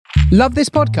Love this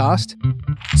podcast?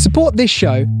 Support this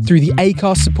show through the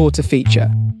Acast supporter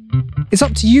feature. It's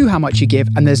up to you how much you give,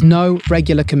 and there's no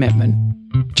regular commitment.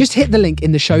 Just hit the link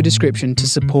in the show description to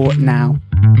support now.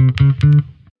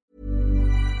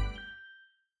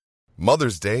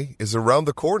 Mother's Day is around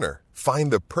the corner. Find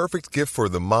the perfect gift for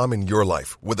the mom in your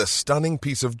life with a stunning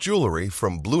piece of jewelry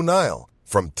from Blue Nile.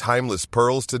 From timeless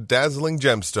pearls to dazzling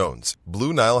gemstones,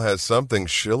 Blue Nile has something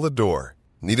she'll adore.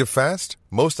 Need it fast?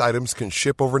 Most items can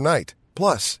ship overnight.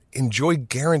 Plus, enjoy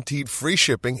guaranteed free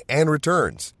shipping and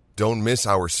returns. Don't miss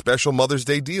our special Mother's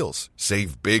Day deals.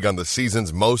 Save big on the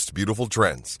season's most beautiful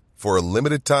trends. For a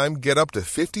limited time, get up to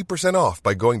 50% off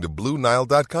by going to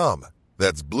BlueNile.com.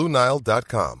 That's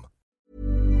BlueNile.com.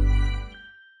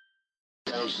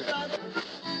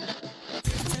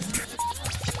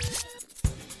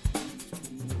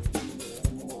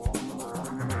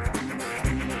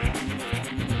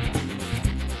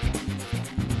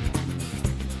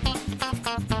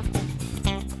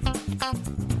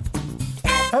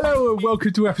 Hello and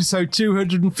welcome to episode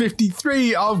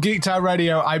 253 of Geek Town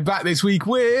Radio. I'm back this week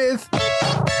with... Kitty.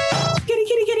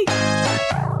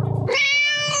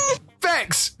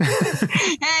 Bex!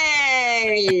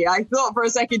 Hey! I thought for a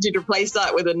second you'd replace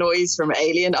that with a noise from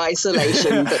Alien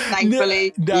Isolation, but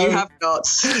thankfully No. you have not.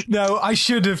 No, I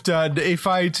should have done. If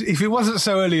it wasn't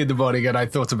so early in the morning and I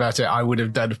thought about it, I would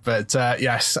have done. But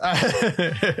yes.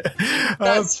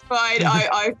 That's fine.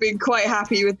 I've been quite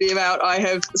happy with the amount I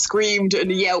have screamed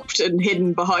and yelped and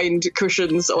hidden behind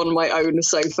cushions on my own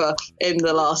sofa in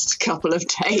the last couple of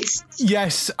days.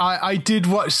 Yes, I did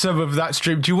watch some of that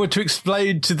stream. Do you want to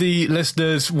explain to the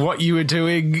listeners what you were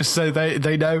doing so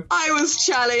they know? I was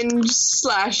challenged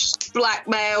 /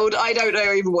 blackmailed, I don't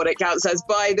know even what it counts as,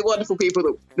 by the wonderful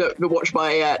people that watch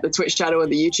my the Twitch channel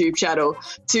and the YouTube channel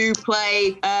to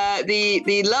play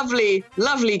the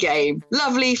lovely game,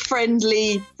 lovely,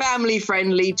 friendly,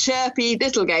 family-friendly, chirpy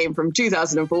little game from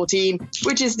 2014,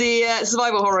 which is the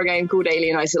survival horror game called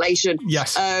Alien Isolation.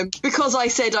 Yes. Because I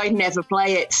said I'd never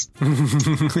play it. So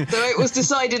it was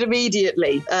decided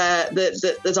immediately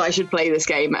that I should play this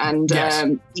game, and Yes.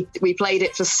 We played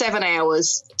it for 7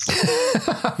 hours.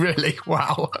 Really?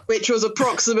 Wow. Which was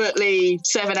approximately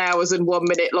 7 hours and 1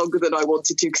 minute longer than I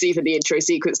wanted to, because even the intro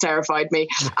sequence terrified me.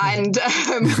 And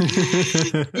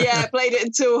played it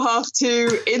until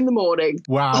 2:30 in the morning.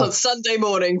 Wow. On Sunday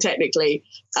morning, technically.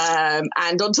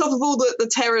 And on top of all the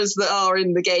terrors that are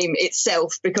in the game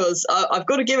itself, because I've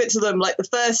got to give it to them, like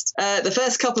the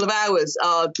first couple of hours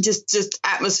are just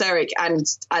atmospheric and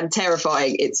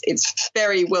terrifying. It's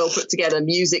very well put together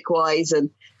music wise and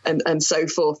so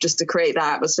forth, just to create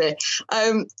that atmosphere.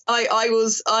 I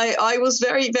was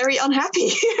very, very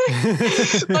unhappy,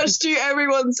 much to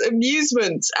everyone's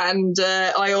amusement. And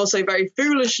I also very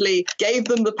foolishly gave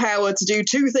them the power to do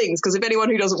two things, because if anyone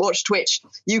who doesn't watch Twitch,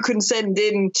 you can send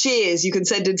in cheers, you can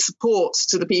send in support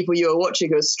to the people you are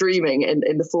watching or streaming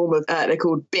in the form of, they're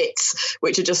called bits,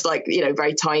 which are just like,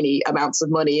 very tiny amounts of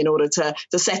money in order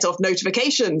to set off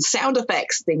notifications, sound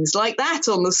effects, things like that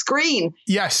on the screen.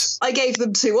 Yes. I gave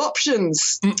them two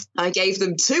options. I gave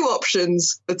them two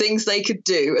options for things they could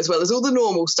do, as well as all the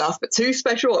normal stuff, but two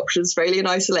special options for Alien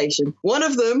Isolation. One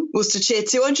of them was to cheer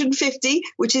 250,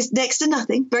 which is next to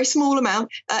nothing, very small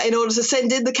amount, in order to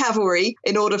send in the cavalry,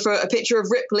 in order for a picture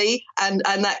of Ripley and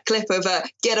that clip of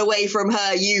get away from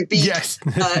her, you beep, Yes.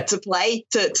 to play,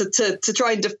 to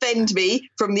try and defend me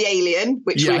from the alien,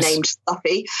 which we Yes. named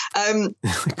Stuffy.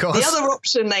 The other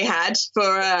option they had for,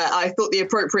 I thought the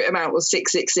appropriate amount was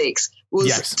 666, was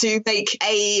Yes. to make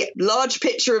a large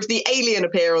picture of the alien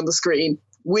appear on the screen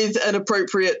with an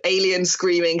appropriate alien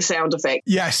screaming sound effect.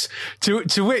 Yes, to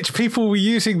which people were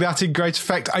using that in great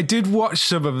effect. I did watch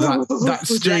some of that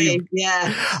stream.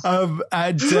 Yeah.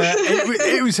 And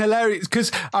it was hilarious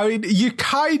because, I mean, you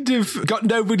kind of got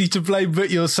nobody to blame but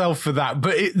yourself for that.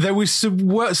 But there was some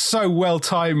so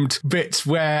well-timed bits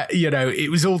where,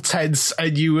 it was all tense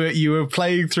and you were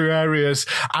playing through areas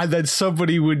and then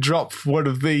somebody would drop one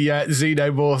of the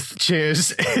xenomorph cheers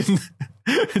in.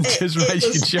 It was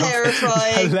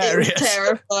terrifying. Hilarious. It was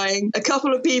terrifying. A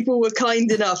couple of people were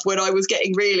kind enough when I was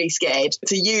getting really scared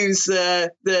to use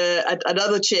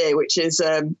another cheer, which is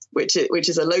a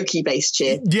Loki based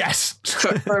cheer. Yes,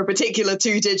 for a particular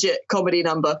 2-digit comedy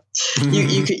number.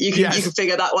 You can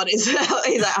figure that one is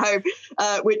at home,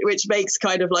 which makes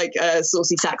kind of like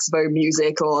saucy saxophone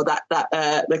music, or that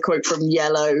the quote from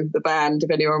Yellow, the band,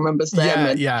 if anyone remembers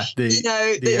them. Yeah. These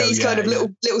kind of little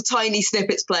tiny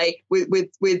snippets play with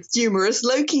with numerous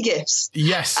Loki gifs.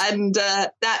 Yes. And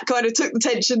that kind of took the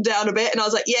tension down a bit. And I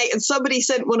was like, yay. And somebody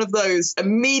sent one of those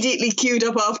immediately queued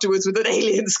up afterwards with an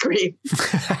alien scream.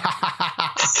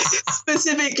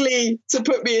 Specifically to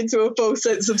put me into a false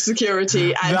sense of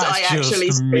security. And I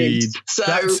actually screamed. So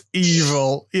that's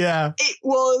evil. Yeah. It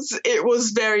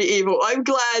was very evil. I'm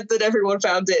glad that everyone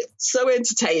found it so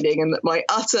entertaining and that my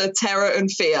utter terror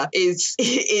and fear is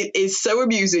so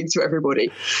amusing to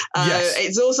everybody. Yes.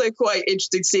 It's also quite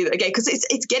interesting to see that again, because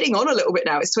it's getting on a little bit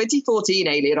now. It's 2014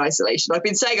 Alien Isolation. I've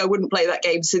been saying I wouldn't play that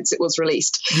game since it was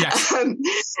released. Yes.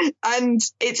 And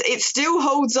it still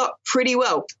holds up pretty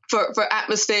well for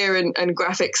atmosphere and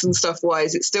graphics and stuff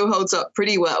wise. It still holds up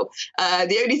pretty well.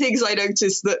 The only things I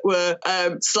noticed that were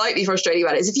slightly frustrating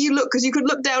about it is if you look, because you could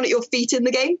look down at your feet in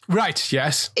the game. Right,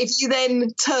 yes. If you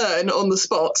then turn on the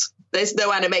spot, there's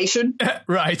no animation.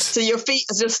 Right. So your feet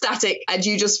are just static and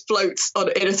you just float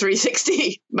in a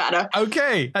 360 manner.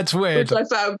 Okay, that's weird.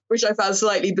 Which I found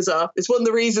slightly bizarre. It's one of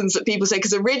the reasons that people say,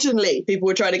 because originally people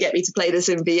were trying to get me to play this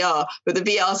in VR, but the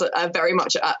VRs are very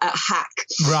much a hack.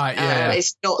 Right, yeah.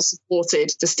 It's not supported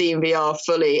to Steam VR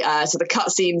fully. So the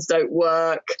cutscenes don't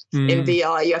work in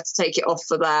VR. You have to take it off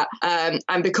for that.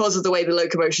 And because of the way the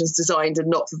locomotion's designed and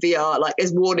not for VR, like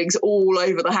there's warnings all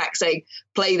over the hack saying,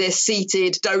 play this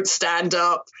seated, don't stand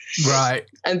up, right,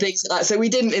 and things like that. So we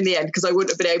didn't in the end, because I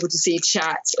wouldn't have been able to see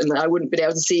chat and I wouldn't have been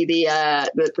able to see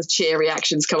the cheer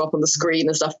reactions come up on the screen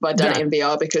and stuff if I'd done it in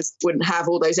VR, because it wouldn't have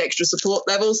all those extra support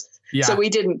levels. Yeah. So we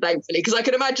didn't, thankfully, because I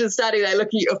can imagine standing there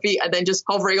looking at your feet and then just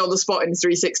hovering on the spot in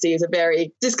 360 is a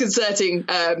very disconcerting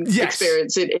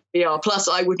experience in VR. Plus,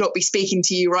 I would not be speaking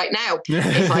to you right now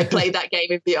if I played that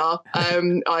game in VR.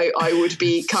 I would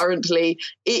be currently,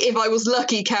 if I was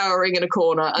lucky, cowering in a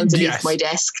corner underneath my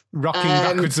desk. Rocking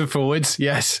backwards and forwards,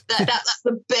 yes. That's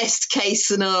the best case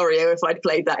scenario if I'd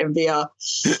played that in VR.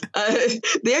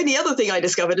 The only other thing I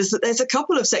discovered is that there's a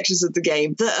couple of sections of the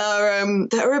game that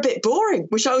are a bit boring,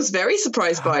 which I was very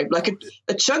surprised by. Like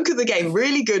a chunk of the game,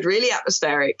 really good, really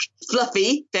atmospheric,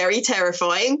 fluffy, very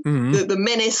terrifying. The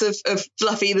menace of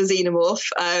Fluffy the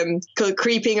xenomorph,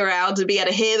 creeping around and being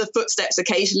able to hear the footsteps,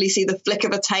 occasionally see the flick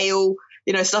of a tail,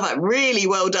 stuff like really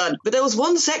well done. But there was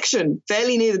one section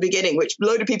fairly near the beginning, which a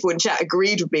load of people in chat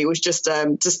agreed with me was just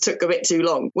took a bit too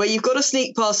long, where you've got to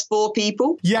sneak past 4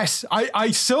 people. Yes,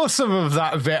 I saw some of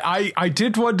that bit. I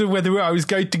did wonder whether I was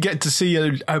going to get to see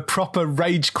a proper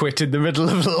rage quit in the middle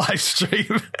of a live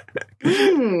stream.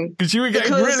 Because you were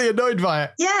getting really annoyed by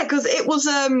it. Yeah, because it was,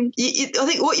 I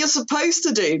think what you're supposed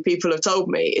to do, people have told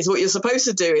me, is what you're supposed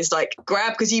to do is like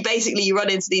grab, because you run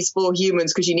into these 4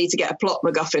 humans because you need to get a plot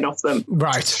MacGuffin off them.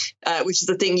 Right. Which is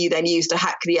the thing you then use to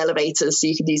hack the elevators, so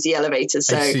you can use the elevators.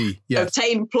 So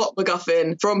obtain plot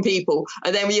MacGuffin from people,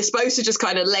 and then you're supposed to just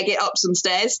kind of leg it up some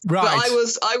stairs. Right.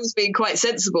 But I was being quite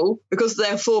sensible, because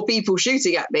there are 4 people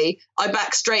shooting at me. I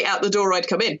backed straight out the door I'd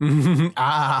come in.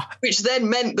 Which then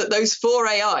meant that those 4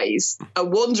 AIs are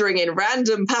wandering in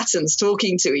random patterns,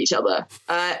 talking to each other,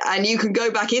 and you can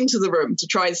go back into the room to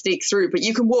try and sneak through, but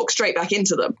you can walk straight back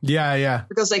into them. Yeah.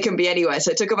 Because they can be anywhere.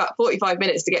 So it took about 45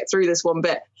 minutes to get through this one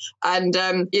bit, and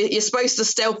you're supposed to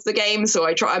stealth the game. So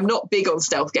I'm not big on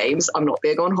stealth games. I'm not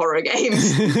big on horror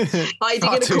games.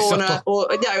 Hiding in a corner, subtle. Or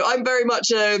I'm very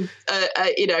much a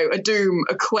Doom,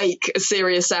 a Quake, a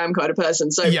Serious Sam kind of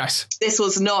person. So this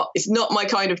was it's not my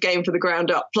kind of game for the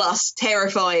ground up. Plus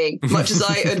terrifying. Much as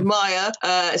I admire,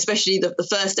 especially the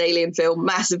first Alien film,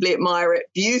 massively admire it.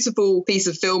 Beautiful piece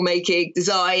of filmmaking,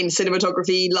 design,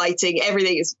 cinematography, lighting,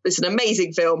 everything. It's an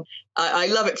amazing film. I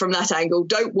love it from that angle.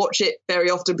 Don't watch it very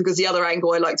often, because the other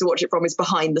angle I like to watch it from is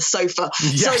behind the sofa.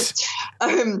 Yes.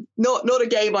 So not a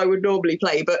game I would normally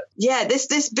play. But yeah, this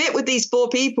bit with these 4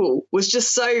 people was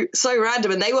just so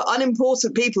random, and they were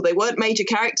unimportant people. They weren't major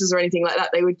characters or anything like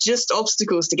that. They were just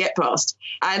obstacles to get past.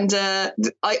 And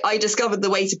I discovered the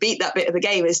way to beat that bit of the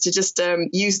game is to just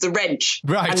use the wrench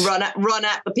and run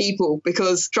at the people,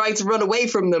 because trying to run away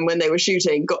from them when they were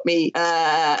shooting got me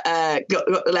got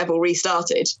the level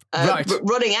restarted. But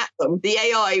running at them, the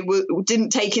AI didn't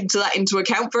take into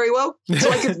account very well. So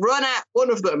I could run at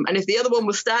one of them, and if the other one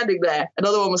was standing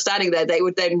there, they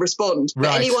would then respond.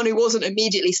 But anyone who wasn't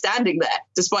immediately standing there,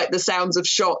 despite the sounds of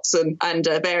shots and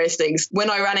various things, when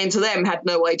I ran into them, had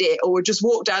no idea, or would just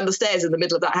walk down the stairs in the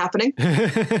middle of that happening.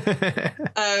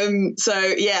 So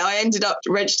yeah, I ended up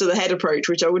wrench to the head approach,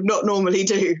 which I would not normally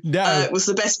do. It was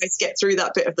the best way to get through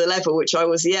that bit of the level, which I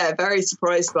was very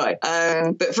surprised by.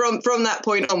 But from that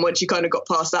point onwards, you kind of got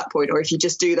past that point, or if you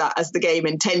just do that as the game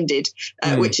intended,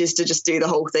 which is to just do the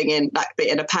whole thing in that bit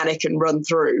in a panic and run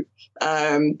through,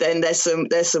 Then there's some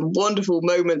wonderful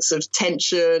moments of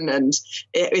tension, and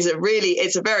it is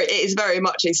very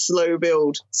much a slow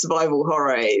build survival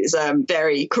horror. It's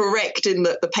very correct in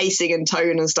the pacing and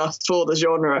tone and stuff for the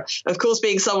genre. Of course,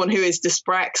 being someone who is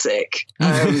dyspraxic,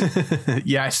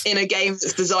 yes, in a game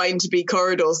that's designed to be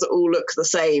corridors that all look the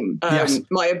same,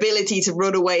 my ability to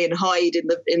run away and hide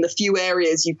in the few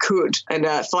areas you could, and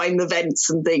find the vents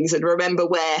and things, and remember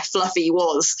where Fluffy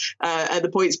was at the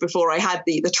points before I had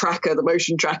the tracker, the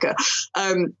motion tracker,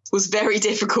 was very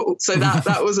difficult. So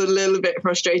that was a little bit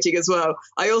frustrating as well.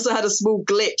 I also had a small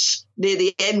glitch near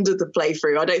the end of the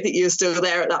playthrough. I don't think you were still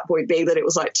there at that point, being that it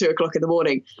was like 2:00 in the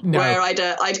morning, where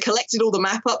I'd collected all the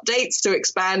map updates to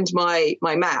expand my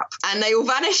map, and they all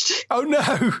vanished. Oh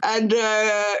no! And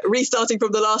restarting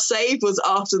from the last save was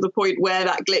after the point where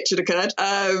that glitch had occurred.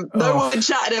 No one in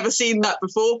chat had ever seen that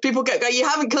before. People go, you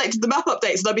haven't collected the map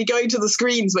updates, and I'd be going to the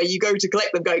screens where you go to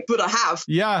collect them, going, but I have.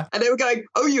 Yeah. And they were going,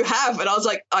 oh, you have? And I was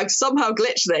like, I've somehow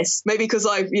glitched this. Maybe because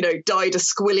I've, died a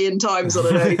squillion times on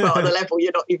an early part of the level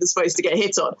you're not even supposed to get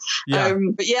hit on. Yeah.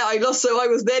 But yeah, I lost. So I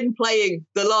was then playing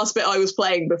the last bit I was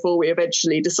playing before we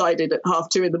eventually decided at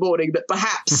 2:30 in the morning that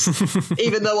perhaps,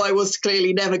 even though I was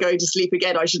clearly never going to sleep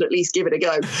again, I should at least give it a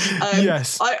go.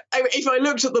 Yes. If I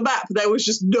looked at the map, there was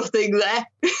just nothing there.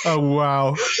 Oh,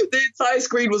 wow. The entire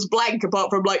screen was blank apart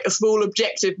from like a small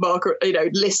objective marker,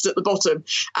 list at the bottom,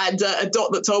 and a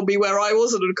dot that told me where I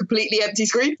was on a completely empty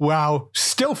screen. Wow.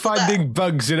 Still finding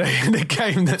bugs in a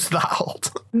game that's that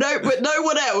old. No, but no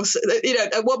one else.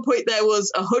 At one point there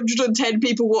was 110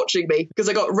 people watching me because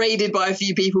I got raided by a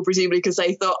few people, presumably because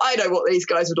they thought, I know what these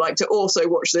guys would like to also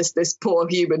watch this poor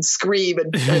human scream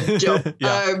and jump.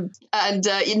 Yeah.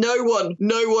 No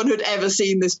one had ever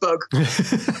seen this bug.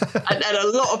 and a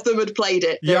lot of them had played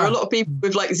it. There were a lot of people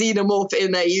with like Xenomorph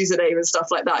in their username and stuff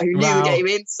like that who knew the game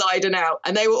inside and out.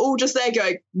 And they were all just there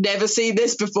going, never seen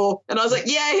this before. And I was like,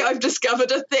 yay, I've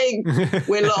discovered a thing.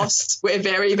 We're lost. We're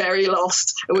very, very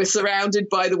lost. And we're surrounded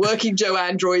by the Working Joe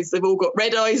androids. They've all got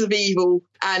red eyes of evil.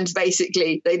 And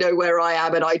basically, they know where I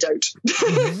am and I don't.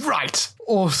 Right.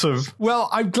 Awesome. Well,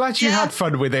 I'm glad you had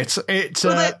fun with it. They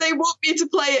want me to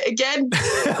play it again.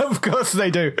 Of course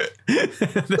they do.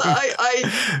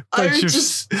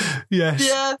 Yes.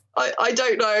 Yeah. I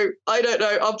don't know.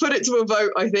 I'll put it to a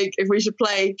vote. I think if we should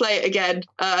play it again,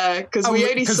 because we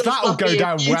only saw that'll go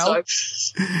down well.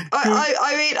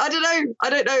 I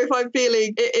don't know if I'm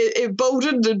feeling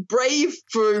emboldened and brave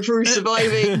through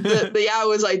surviving the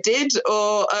hours I did,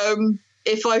 or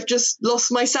if I've just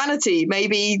lost my sanity,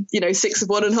 maybe 6 of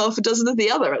one and half a dozen of the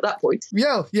other at that point.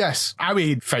 Yeah. Yes. I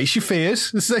mean, face your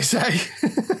fears, as they say.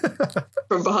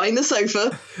 From behind the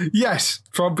sofa. Yes,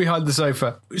 from behind the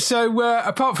sofa. So,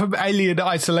 apart from Alien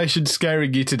Isolation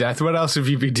scaring you to death, what else have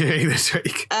you been doing this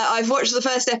week? I've watched the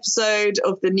first episode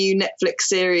of the new Netflix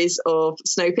series of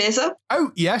Snowpiercer.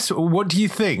 Oh, yes. What do you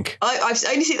think? I've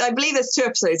only seen, I believe there's 2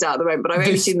 episodes out at the moment, but I've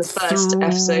only seen the first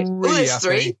episode. Oh, there's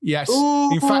 3? Yes.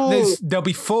 Ooh. In fact, there'll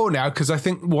be 4 now, because I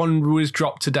think 1 was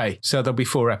dropped today. So there'll be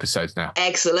 4 episodes now.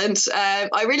 Excellent.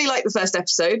 I really liked the first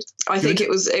episode. I think it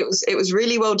was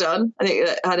really well done. I think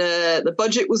it had the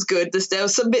budget was good. There were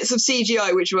some bits of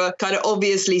CGI which were kind of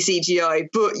obviously CGI,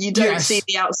 but you don't see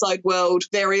the outside world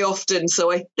very often,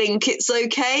 so I think it's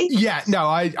okay. Yeah, no,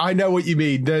 I know what you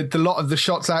mean. The lot of the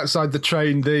shots outside the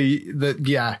train,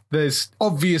 there's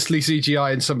obviously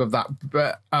CGI in some of that,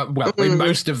 but in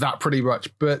most of that pretty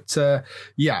much. But I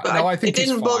think it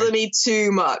didn't bother me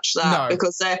too much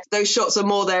because those shots are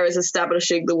more there as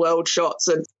establishing the world shots,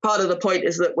 and part of the point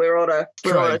is that we're on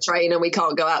a train and we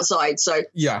can't go outside, so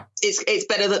it's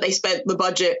better that they spent the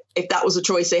budget, if that was a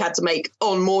choice they had to make,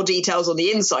 on more details on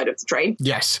the inside of the train.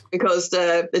 Yes, because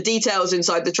the details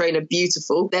inside the train are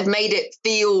beautiful. They've made it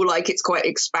feel like it's quite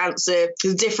expansive.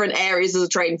 The different areas of the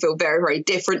train feel very, very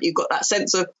different. You've got that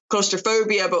sense of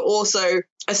claustrophobia, but also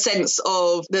a sense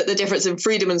of the difference in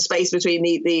freedom and space between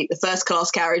the first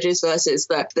class carriages versus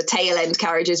the tail end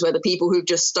carriages, where the people who've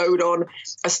just stowed on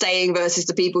are staying, versus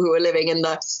the people who are living in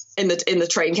the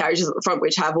train carriages at the front,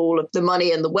 which have all of the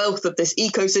money and the wealth of this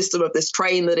ecosystem of this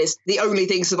train that is the only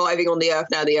thing surviving on the earth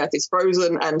now the earth is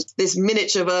frozen. And this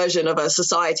miniature version of a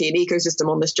society and ecosystem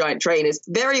on this giant train is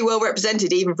very well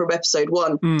represented even from episode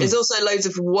 1. There's also loads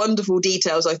of wonderful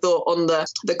details, I thought, on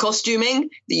the costuming,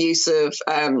 the use of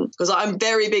because I'm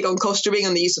very big on costuming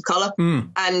and the use of color,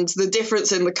 and the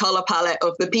difference in the color palette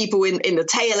of the people in the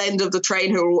tail end of the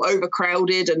train who are all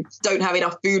overcrowded and don't have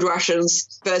enough food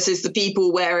rations versus the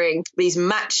people wearing these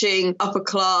matching upper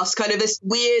class, kind of this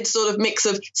weird sort of mix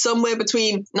of somewhere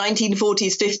between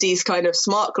 1940s 50s kind of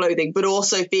smart clothing but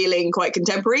also feeling quite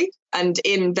contemporary. and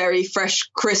in very fresh,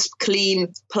 crisp,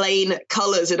 clean, plain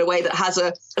colours in a way that has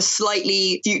a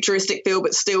slightly futuristic feel,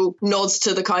 but still nods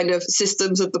to the kind of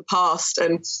systems of the past.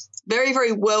 And very,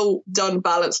 very well done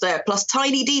balance there. Plus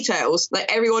tiny details,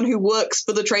 like everyone who works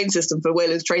for the train system, for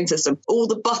Weyland's train system, all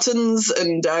the buttons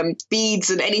and beads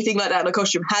and anything like that in the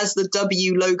costume has the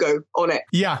W logo on it.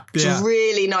 Yeah. It's a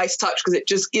really nice touch because it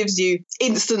just gives you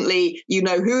instantly, you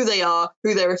know, who they are,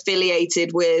 who they're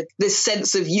affiliated with, this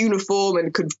sense of uniform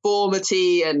and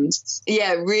conformity. And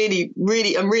yeah, really,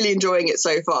 really, I'm really enjoying it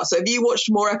so far. So have you watched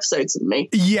more episodes than me?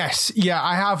 Yes. Yeah,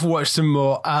 I have watched some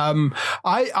more. I'm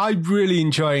really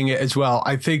enjoying it as well.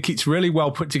 I think it's really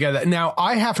well put together. Now,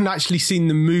 I haven't actually seen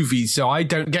the movie, so I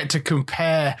don't get to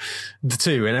compare the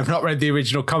two, and I've not read the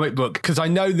original comic book because I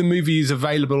know the movie is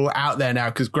available out there now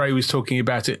because Gray was talking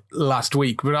about it last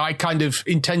week, but I kind of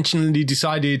intentionally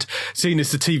decided, seeing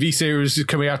as the TV series is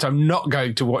coming out, I'm not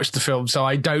going to watch the film, so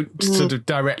I don't sort of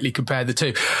directly compare the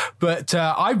two. But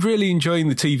I'm really enjoying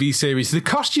the TV series. The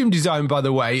costume design, by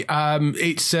the way,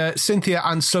 it's Cynthia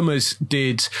Ann Summers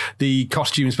did the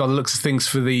costumes by the looks of things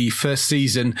for the first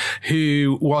season,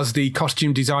 who was the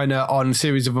costume designer on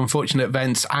Series of Unfortunate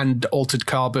Events and Altered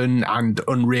Carbon and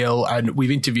Unreal, and we've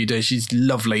interviewed her. She's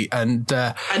lovely, and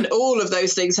all of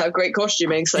those things have great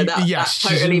costuming, so that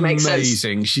totally makes sense.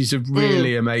 She's a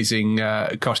really amazing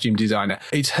costume designer.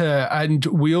 It's her, and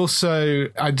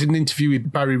I did an interview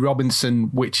with Barry Robinson,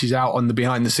 which is out on the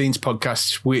Behind the Scenes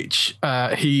podcast, which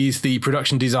he's the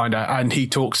production designer, and he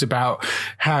talks about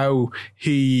how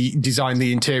he designed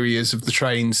the interiors of the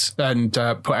trains and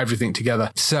put everything together.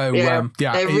 So they're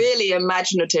really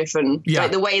imaginative, and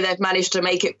like the way they've managed to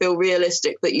make it feel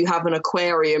realistic that you have an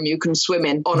aquarium you can swim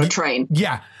in on a train.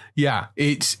 Yeah,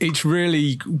 it's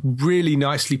really, really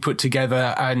nicely put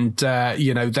together, and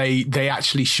they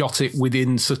actually shot it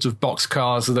within sort of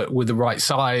boxcars that were the right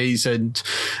size, and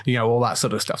all that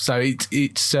sort of stuff. So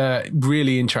it's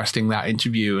really interesting, that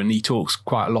interview, and he talks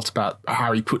quite a lot about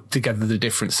how he put together the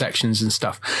different sections and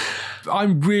stuff.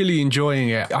 I'm really enjoying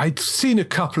it. I've seen a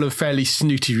couple of fairly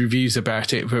snooty reviews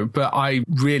about it, but I'm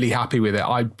really happy with it.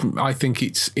 I think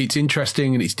it's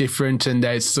interesting and it's different, and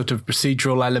there's sort of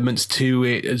procedural elements to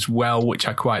it as well, which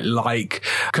I quite like,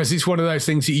 because it's one of those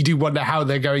things that you do wonder how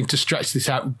they're going to stretch this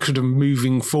out sort of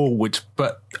moving forward.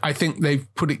 But I think they've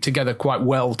put it together quite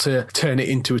well to turn it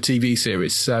into a TV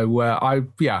series. So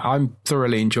I'm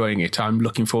thoroughly enjoying it. I'm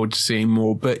looking forward to seeing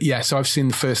more. But so I've seen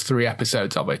the first 3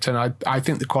 episodes of it, and I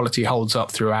think the quality holds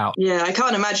up throughout. Yeah, I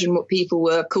can't imagine what people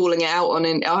were calling it out on,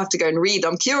 and I'll have to go and read.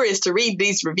 I'm curious to read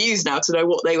these reviews now to know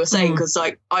what they were saying, because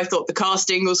I thought the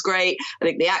casting was great. I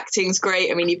think the acting's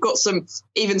great. I mean, you've got some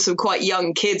quite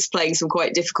young kids playing some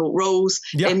quite difficult roles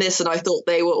in this, and I thought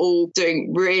they were all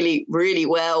doing really, really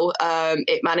well.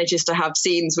 It manages to have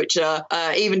scenes which are,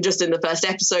 even just in the first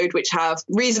episode, which have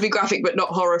reasonably graphic but not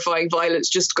horrifying violence,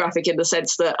 just graphic in the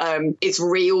sense that it's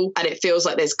real and it feels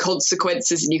like there's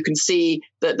consequences, and you can see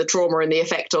the trauma and the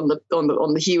effect on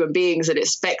the human beings that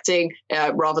it's affecting,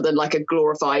 rather than like a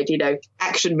glorified,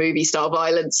 action movie style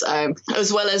violence.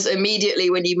 As well as immediately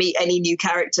when you meet any new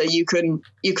character, you can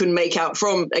make out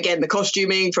from, again, the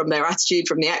costuming, from their attitude,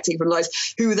 from the acting, from the lines,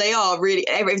 who they are. Really,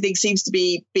 everything seems to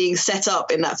be being set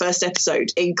up in that first episode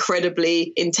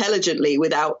incredibly intelligently,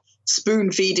 without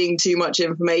spoon feeding too much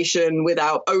information,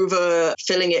 without over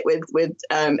filling it with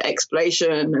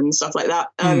explanation and stuff like that.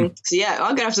 So yeah,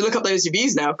 I'm gonna have to look up those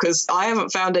reviews now, because I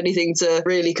haven't found anything to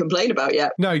really complain about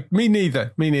yet. No, me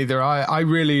neither. I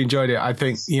really enjoyed it. I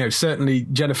think certainly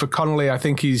Jennifer Connelly I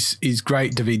think is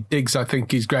great. David Diggs I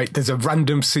think is great. There's a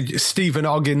random Stephen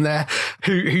Ogg in there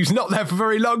who's not there for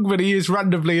very long, but he is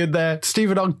randomly in there.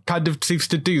 Stephen Ogg kind of seems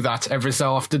to do that every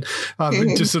so often.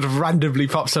 Just sort of randomly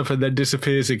pops up and then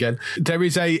disappears again. There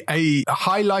is a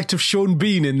highlight of Sean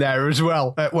Bean in there as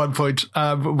well at one point,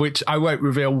 which I won't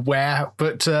reveal where,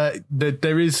 but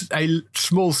there is a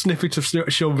small snippet of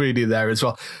Sean Bean in there as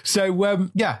well. So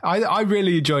I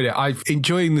really enjoyed it. I'm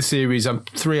enjoying the series. I'm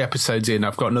 3 episodes in.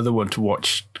 I've got another one to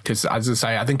watch because, as I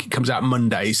say, I think it comes out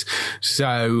Mondays.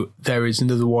 So there is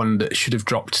another one that should have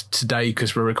dropped today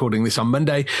because we're recording this on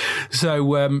Monday.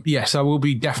 So yes, I will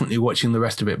be definitely watching the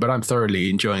rest of it, but I'm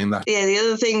thoroughly enjoying that. Yeah, the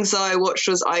other things I watched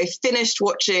was I finished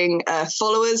watching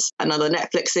Followers, another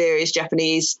Netflix series,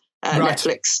 Japanese,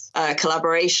 Netflix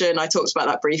collaboration. I talked about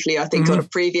that briefly, I think, on a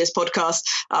previous podcast.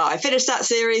 I finished that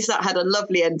series. That had a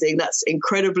lovely ending. That's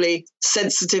incredibly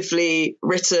sensitively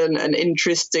written and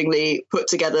interestingly put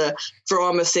together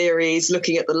drama series,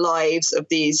 looking at the lives of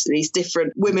these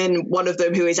different women, one of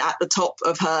them who is at the top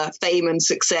of her fame and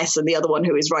success, and the other one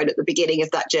who is right at the beginning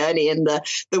of that journey, and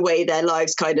the way their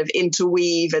lives kind of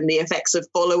interweave, and the effects of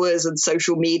followers and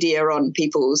social media on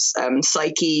people's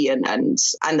psyche and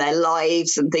their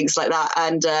lives and things like that.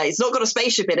 And it's not got a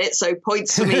spaceship in it, so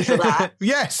points for me for that.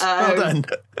 Yes, well done.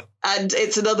 And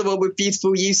it's another one with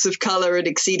beautiful use of colour and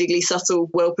exceedingly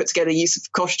subtle, well put together use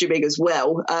of costuming as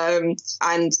well,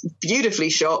 and beautifully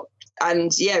shot.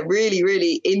 And yeah, really,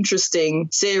 really interesting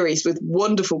series with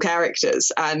wonderful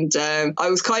characters. And I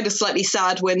was kind of slightly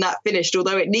sad when that finished,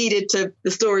 although the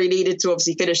story needed to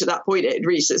obviously finish at that point. It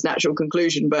reached its natural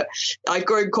conclusion. But I've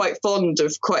grown quite fond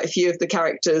of quite a few of the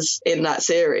characters in that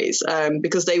series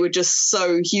because they were just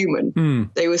so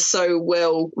human. They were so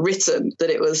well written that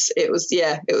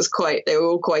they were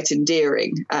all quite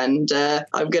endearing. And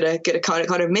I'm gonna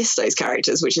kind of miss those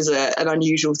characters, which is an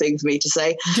unusual thing for me to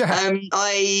say. Yeah.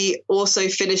 I also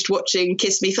finished watching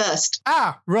Kiss Me First.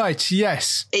 Right,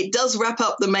 yes. It does wrap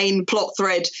up the main plot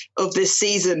thread of this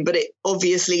season, but it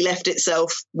obviously left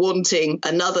itself wanting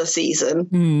another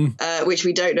season, which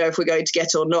we don't know if we're going to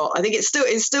get or not. I think it's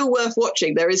still worth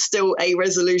watching. There is still a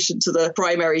resolution to the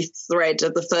primary thread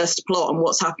of the first plot and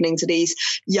what's happening to these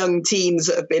young teens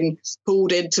that have been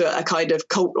pulled into a kind of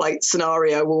cult-like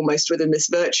scenario almost within this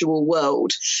virtual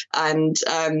world, and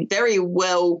very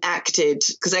well acted,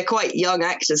 because they're quite young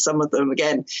actors, some of them,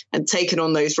 again, and taken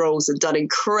on those roles and done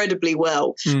incredibly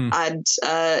well. And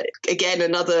again,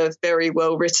 another very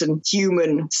well written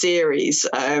human series.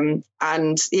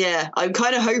 And yeah, I'm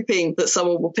kind of hoping that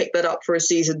someone will pick that up for a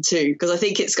season 2, because I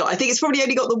think it's probably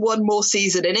only got the one more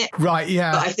season in it. Right,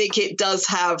 yeah. But I think it does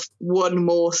have one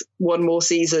more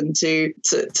season to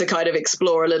kind of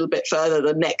explore a little bit further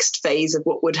the next phase of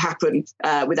what would happen,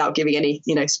 without giving any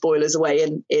spoilers away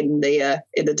in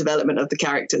the development of the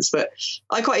characters. But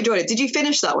I quite enjoyed it. Did you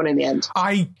finish that one in the end?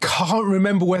 I can't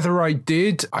remember whether I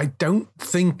did. I don't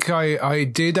think I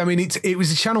did. I mean, it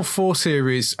was a Channel 4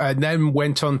 series and then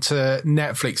went on to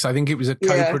Netflix. I think it was a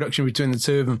co-production between the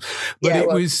two of them. But it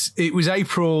was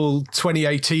April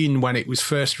 2018 when it was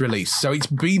first released. So it's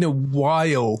been a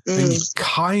while. And you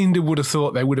kind of would have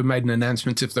thought they would have made an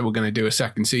announcement if they were going to do a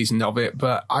second season of it.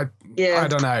 But I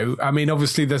don't know. I mean,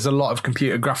 obviously there's a lot of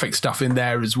computer graphic stuff in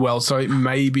there as well. So it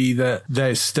may be that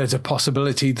there's a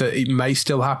possibility that it may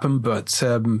still happen, but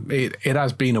it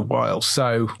has been a while,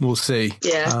 so we'll see.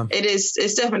 Yeah,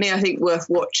 it's definitely, I think, worth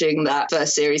watching that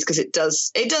first series, because it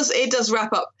does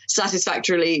wrap up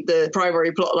satisfactorily the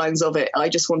primary plot lines of it. I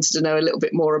just wanted to know a little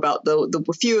bit more about the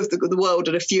few of the world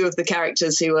and a few of the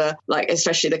characters who are, like,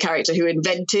 especially the character who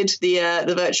invented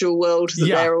the virtual world that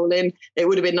they're all in. It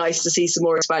would have been nice to see some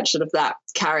more expansion of that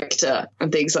character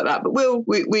and things like that, but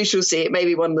we shall see. It may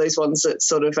be one of those ones that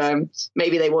sort of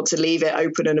maybe they want to leave it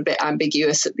open and a bit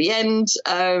ambiguous at the end,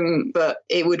 but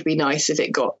it would be nice if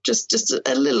it got just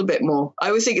a little bit more. I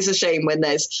always think it's a shame when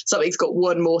there's something's got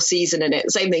one more season in it.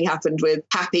 The same thing happened with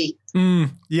Happy, where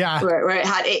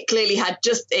it clearly had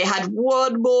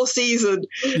one more season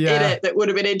in it that would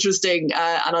have been interesting,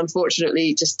 and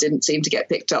unfortunately just didn't seem to get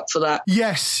picked up for that.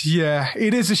 Yes,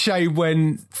 it is a shame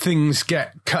when things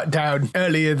get cut down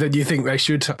earlier than you think they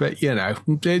should, but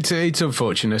it's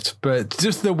unfortunate, but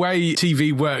just the way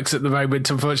TV works at the moment,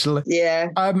 unfortunately.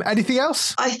 Anything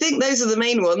else? I think those are the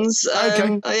main ones.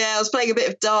 Okay. I was playing a bit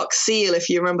of Dark Seal, if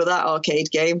you remember that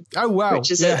arcade game. Oh wow,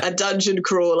 which is a dungeon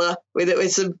crawler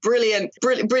with some brilliant.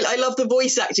 I love the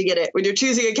voice acting in it. When you're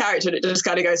choosing a character, and it just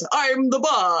kind of goes, "I'm the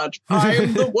bard,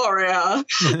 I'm the warrior."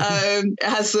 It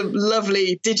has some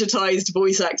lovely digitized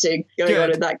voice acting going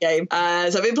on in that game. So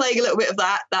I've been playing a little bit of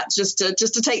that. That's just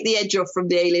to take the edge off from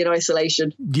the Alien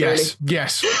Isolation. Yes, really.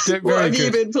 yes. What have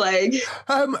you been playing?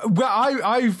 Well,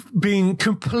 I've been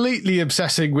completely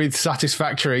obsessing with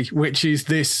Satisfactory, which is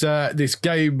this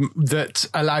game that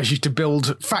allows you to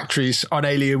build factories on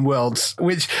alien worlds,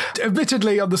 which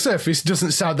admittedly on the surface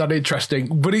doesn't sound that interesting,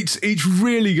 but it's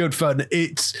really good fun.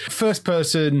 It's first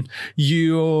person.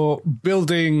 You're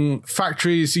building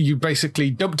factories. You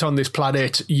basically dumped on this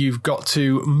planet. You've got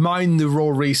to mine the raw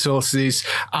resources,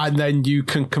 and then you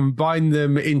can combine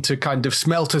them into kind of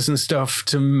smelters and stuff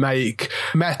to make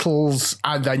metals,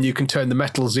 and then you can turn the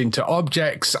metals into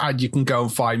objects, and you can go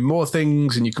and find more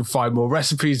things, and you can find more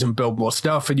recipes and build more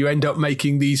stuff, and you end up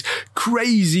making these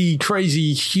crazy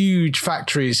huge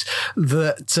factories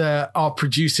that are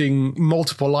producing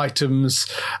multiple items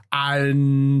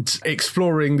and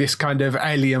exploring this kind of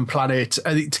alien planet.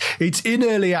 And it's in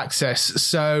early access,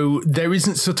 so there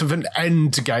isn't sort of an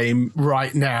end game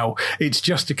right now. It's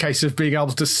just a case of being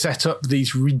able to set up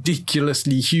these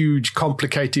ridiculously huge,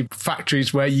 complicated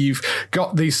factories where you've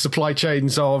got these supply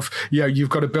chains of, you've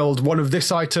got to build one of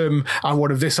this item and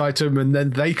one of this item, and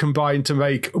then they combine to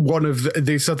make one of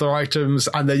these other items,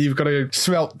 and then you've got to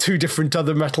smelt 2 different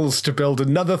other metals to build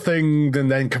another thing,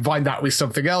 and then combine that with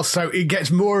something else. So it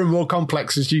gets more and more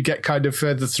complex as you get kind of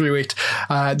further through it.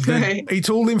 It's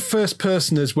all in first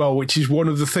person as well, which is one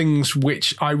of the things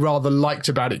which I rather liked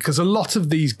about it, because a lot of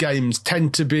these games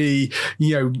tend to be,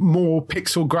 more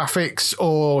pixel graphics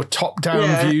or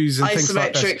top-down views and things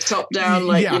like that. Isometric top-down,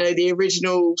 the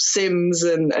original Sims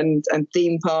and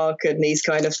Theme Park and these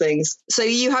kind of things. So are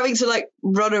you having to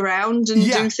run around and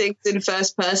do things in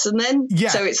first person then? Yeah.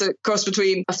 So it's a cross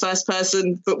between a first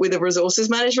person but with a resources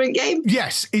management game?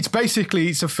 Yes, it's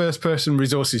a first person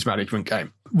resources management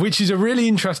game, which is a really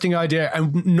interesting idea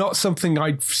and not something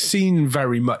I've seen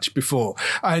very much before.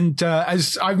 And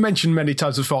as I've mentioned many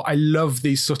times before, I love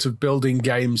these sort of building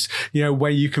games,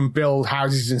 where you can build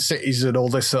houses and cities and all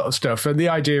this sort of stuff. And the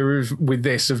idea with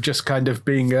this of just kind of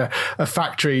being a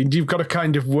factory, and you've got to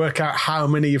kind of work out how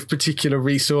many of particular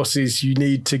resources you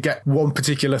need to get one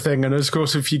particular thing. And of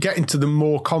course, if you get into the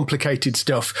more complicated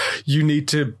stuff, you need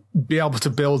to be able to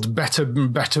build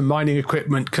better mining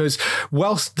equipment, because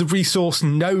whilst the resource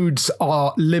nodes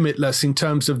are limitless in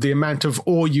terms of the amount of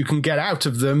ore you can get out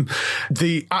of them,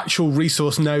 the actual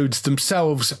resource nodes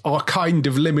themselves are kind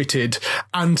of limited,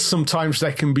 and sometimes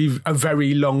they can be a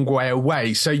very long way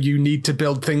away. So you need to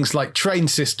build things like train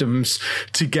systems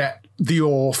to get the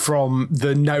ore from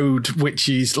the node, which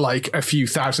is like a few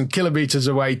thousand kilometers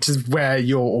away, to where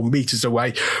or meters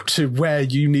away, to where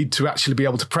you need to actually be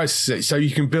able to process it. So you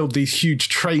can build these huge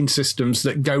train systems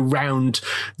that go round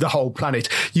the whole planet.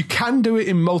 You can do it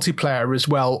in multiplayer as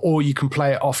well, or you can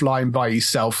play it offline by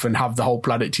yourself and have the whole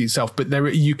planet to yourself. But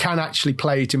you can actually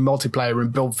play it in multiplayer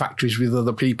and build factories with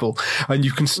other people, and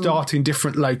you can start in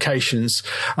different locations.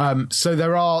 So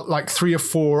there are 3 or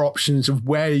 4 options of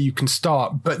where you can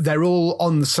start, but they're all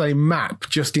on the same map,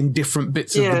 just in different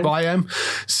bits of the biome.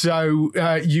 So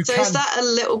is that a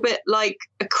little bit like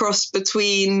a cross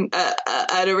between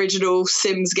an original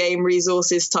Sims game,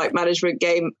 resources type management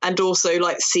game, and also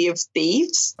like Sea of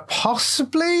Thieves?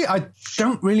 Possibly. I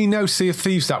don't really know Sea of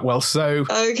Thieves that well, so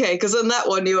okay, because on that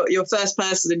one you're first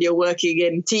person and you're working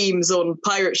in teams on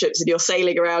pirate ships and you're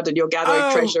sailing around and you're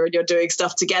gathering treasure and you're doing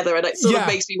stuff together, and it sort of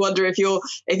makes me wonder if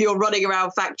you're running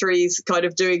around factories kind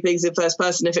of doing things in first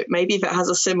person, if it has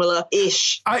a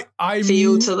similar-ish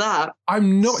feel to that.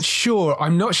 I'm not sure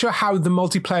how the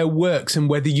multiplayer works, and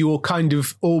whether you're kind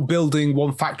of all building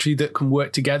one factory that can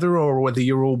work together, or whether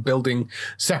you're all building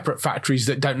separate factories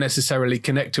that don't necessarily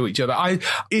connect to each other.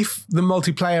 If the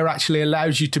multiplayer actually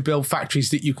allows you to build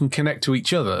factories that you can connect to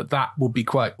each other, that would be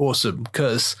quite awesome,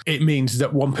 because it means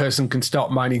that one person can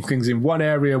start mining things in one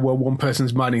area while one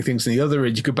person's mining things in the other,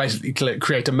 and you could basically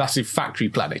create a massive factory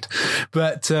planet.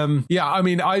 But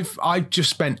I've just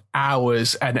spent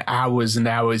hours and hours and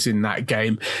hours in that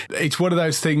game. It's one of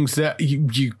those things that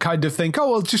you kind of think,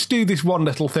 I'll just do this one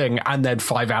little thing, and then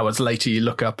 5 hours later you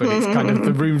look up and it's kind of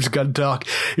the room's gone dark.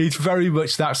 It's very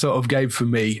much that sort of game for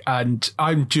me, and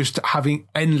I'm just having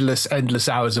endless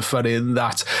hours of fun in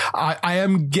that. I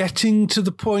am getting to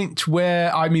the point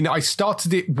where, I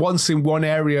started it once in one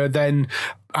area, and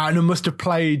I must have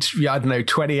played,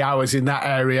 20 hours in that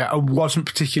area, and wasn't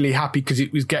particularly happy because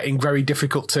it was getting very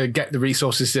difficult to get the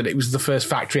resources in. It was the first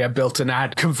factory I built, and I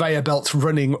had conveyor belts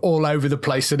running all over the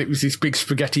place, and it was this big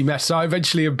spaghetti mess. So I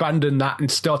eventually abandoned that and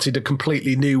started a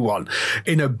completely new one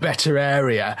in a better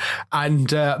area, and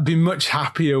been much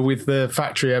happier with the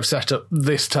factory I've set up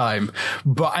this time.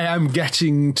 But I am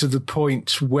getting to the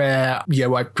point where,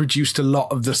 I've produced a lot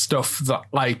of the stuff that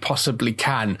I possibly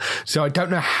can. So I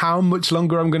don't know how much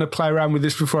longer I'm going to play around with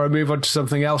this before I move on to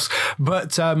something else,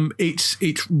 but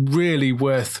it's really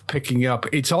worth picking up.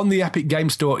 It's on the Epic Game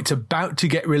Store. It's about to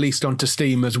get released onto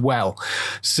Steam as well,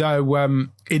 so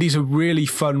it is a really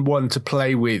fun one to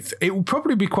play with. It will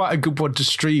probably be quite a good one to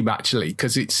stream, actually,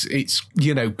 because it's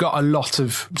got a lot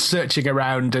of searching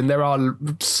around, and there are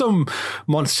some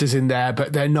monsters in there,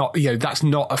 but they're not, that's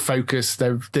not a focus.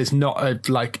 There's not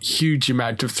a huge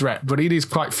amount of threat, but it is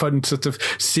quite fun sort of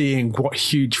seeing what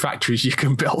huge factories you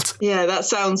can build. Yeah, that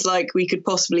sounds like we could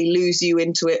possibly lose you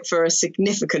into it for a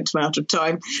significant amount of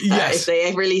time. If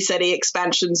they release any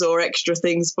expansions or extra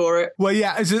things for it. Well,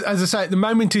 yeah, as I say, at the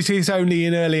moment it is only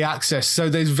in early access. So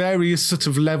there's various sort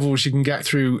of levels you can get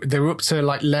through. They're up to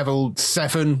like level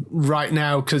 7 right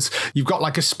now because you've got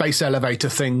like a space elevator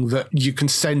thing that you can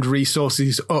send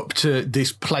resources up to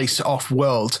this place off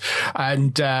world,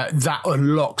 and that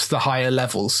unlocks the higher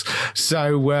levels.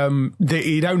 So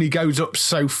it only goes up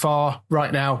so far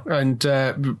right now, and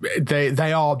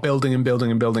they are building and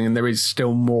building and building, and there is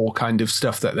still more kind of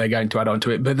stuff that they're going to add onto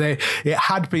it. But it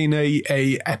had been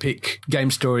a Epic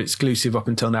Game Store exclusive up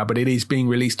until now, but it is being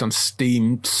released on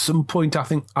Steam some point, I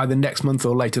think either next month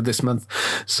or later this month.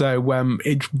 So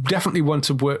it's definitely one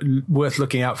to worth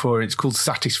looking out for. It's called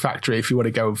Satisfactory if you want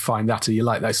to go and find that or you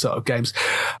like those sort of games.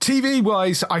 TV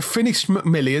wise, I finished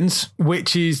McMillions,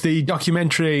 which is the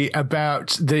documentary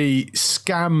about the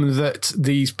scam that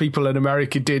these people in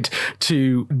America did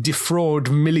to defraud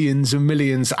millions and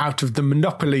millions out of the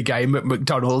Monopoly game at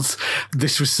McDonald's.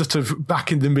 This was sort of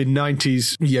back in the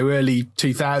mid-90s, early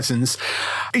 2000s.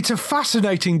 It's a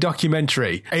fascinating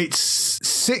documentary. It's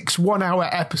 6 one-hour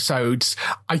episodes.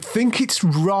 I think it's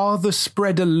rather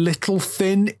spread a little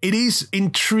thin. It is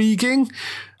intriguing,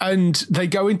 and they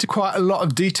go into quite a lot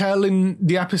of detail in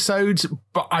the episodes,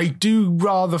 but I do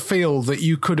rather feel that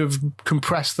you could have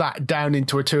compressed that down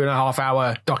into a 2.5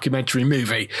 hour documentary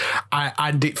movie,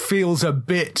 and it feels a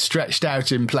bit stretched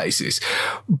out in places.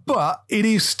 But it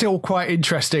is still quite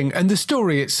interesting, and the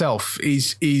story itself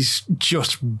is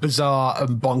just bizarre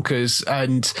and bonkers,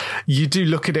 and you do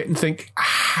look at it and think,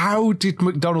 how did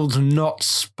McDonald's not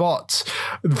spot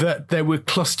that there were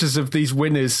clusters of these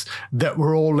winners that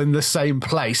were all in the same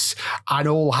place and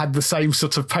all had the same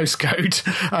sort of postcode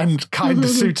and kind of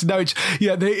suited? No,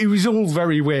 it was all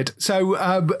very weird. So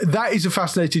that is a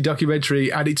fascinating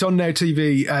documentary, and it's on Now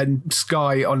TV and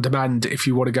Sky On Demand if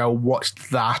you want to go and watch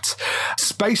that.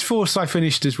 Space Force I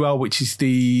finished as well, which is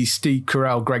the Steve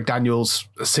Carell, Greg Daniels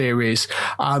series.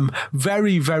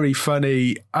 Very, very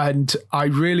funny, and I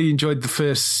really enjoyed the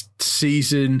first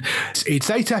season. It's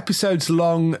 8 episodes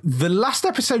long. The last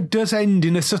episode does end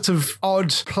in a sort of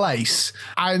odd place,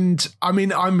 and I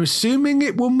mean, I'm assuming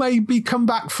it will maybe come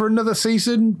back for another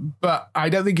season, but I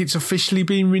don't think it's officially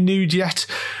been renewed yet.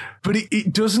 But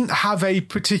it doesn't have a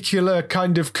particular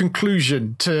kind of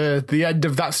conclusion to the end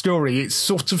of that story. It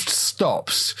sort of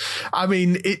stops. I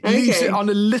mean, it leaves it on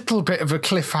a little bit of a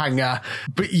cliffhanger,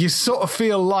 but you sort of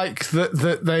feel like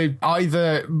that they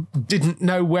either didn't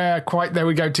know where quite they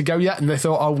were going to go yet, and they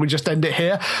thought, oh, we'll just end it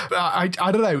here. I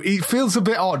don't know. It feels a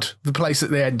bit odd, the place that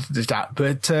they ended it at.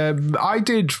 But I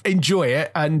did enjoy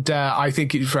it, and I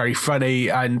think it's very funny,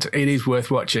 and it is worth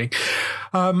watching.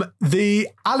 The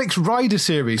Alex Rider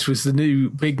series was the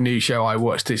big new show I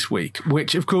watched this week,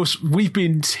 which of course we've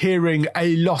been hearing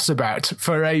a lot about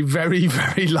for a very,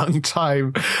 very long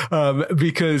time,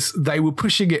 because they were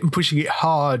pushing it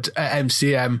hard at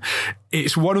MCM.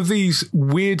 It's one of these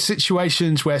weird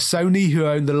situations where Sony, who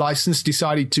owned the license,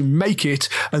 decided to make it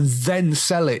and then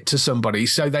sell it to somebody.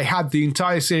 So they had the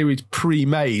entire series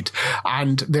pre-made,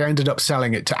 and they ended up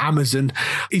selling it to Amazon.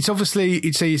 It's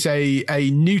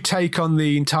a new take on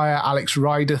the entire Alex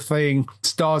Rider thing.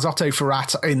 Stars Otto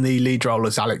Ferrat in the lead role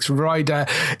as Alex Rider.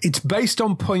 It's based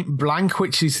on Point Blank,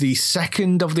 which is the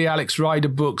second of the Alex Rider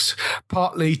books,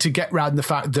 partly to get round the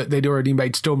fact that they'd already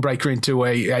made Stormbreaker into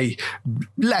a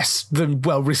less than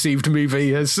well-received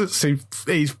movie, as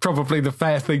is probably the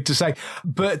fair thing to say.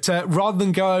 But rather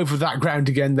than go over that ground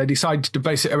again, they decided to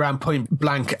base it around Point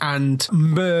Blank and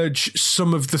merge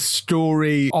some of the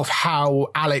story of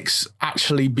how Alex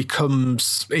actually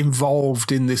becomes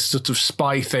involved in this sort of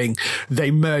spy thing. They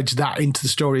merge that into the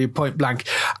story of Point Blank.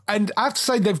 And I have to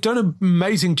say, they've done an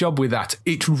amazing job with that.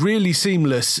 It's really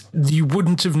seamless. You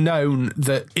wouldn't have known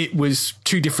that it was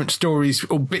two different stories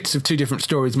or bits of two different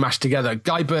stories mashed together.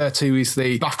 Guy Burt, who is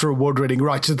the BAFTA award-winning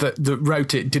writer that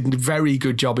wrote it, did a very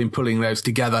good job in pulling those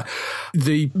together.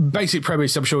 The basic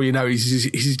premise, I'm sure you know, is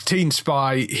he's a teen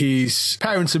spy. His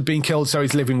parents have been killed, so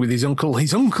he's living with his uncle.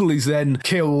 His uncle is then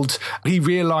killed. He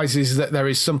realizes that there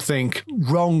is something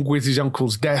wrong with his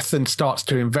uncle's death and starts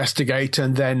to investigate.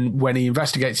 And then when he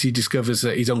investigates, he discovers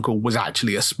that his uncle was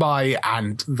actually a spy,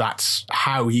 and that's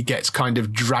how he gets kind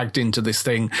of dragged into this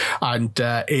thing. And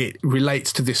it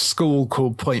relates to this school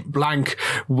called Point Blank,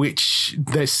 which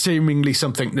there's seemingly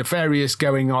something nefarious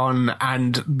going on,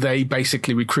 and they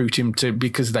basically recruit him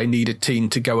because they need a teen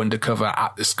to go undercover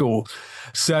at the school.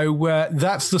 So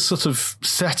that's the sort of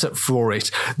setup for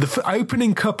it. The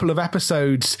opening couple of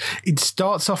episodes, it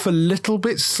starts off a little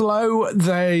bit slow.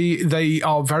 They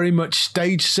are very much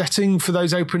stage setting for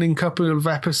those opening couple of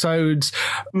episodes,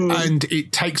 and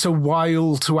it takes a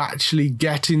while to actually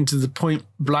get into the Point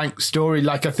Blank story.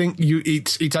 Like, I think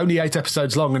it's only 8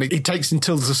 episodes long, and it takes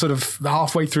until the sort of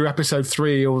halfway through episode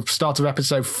 3 or start of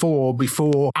episode 4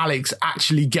 before Alex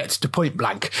actually gets to Point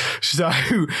Blank. So,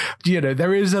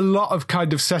 there is a lot of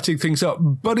kind of setting things up,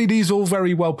 but it is all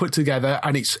very well put together,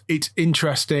 and it's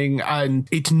interesting, and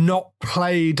it's not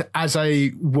played as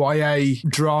a YA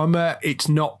drama. It's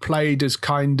not played as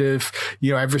kind of,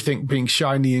 everything being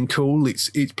shiny and cool. It's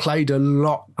played a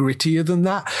lot grittier than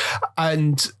that.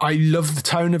 And I love the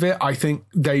tone of it. I think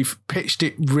they've pitched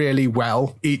it really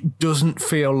well. It doesn't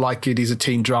feel like it is a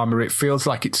teen drama. It feels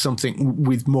like it's something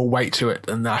with more weight to it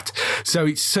than that. So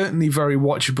it's certainly very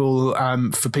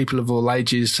watchable for people of all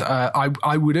ages.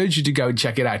 I would urge you to go and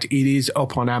check it out. It is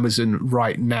up on Amazon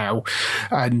right now,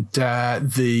 and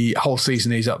the whole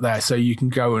season is up there, so you can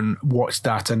go and watch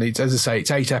that. And it's, as I say,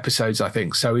 it's 8 episodes, I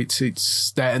think. So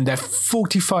it's there, and they're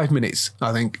 45 minutes,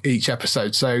 I think, each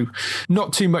episode. So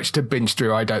not too much to binge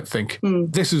through, I don't think.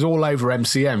 This was all over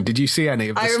MCM. Did you see any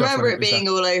of this? I remember it being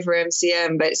all over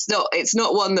MCM, but it's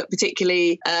not one that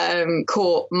particularly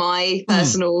caught my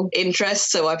personal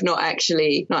interest. So I've not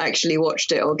actually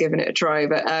watched it or given it a try.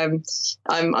 But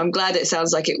I'm glad it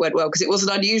sounds like it went well, because it was an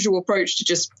unusual approach to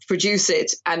just produce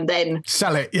it and then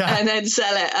sell it,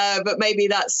 but maybe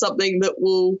that's something that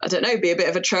will, I don't know, be a bit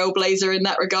of a trailblazer in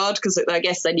that regard, because I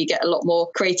guess then you get a lot more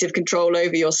creative control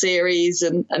over your series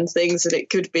and things, and it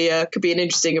could be an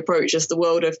interesting approach as the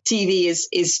world of TV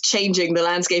is changing. The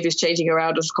landscape is changing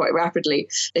around us quite rapidly.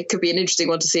 It could be an interesting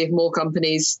one to see if more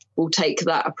companies will take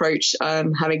that approach,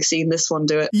 having seen this one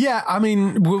do it. Yeah, I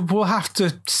mean, we'll have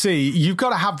to see. You've got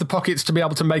to have the pockets to be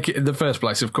able to make it in the first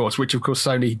place, of course, which of course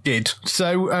Sony did.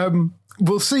 So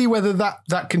we'll see whether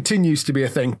that continues to be a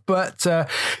thing. But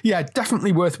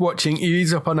definitely worth watching. It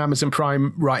is up on Amazon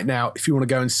Prime right now if you want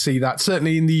to go and see that.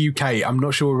 Certainly in the UK. I'm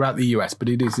not sure about the US, but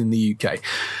it is in the UK.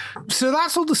 So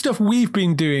that's all the stuff we've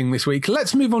been doing this week.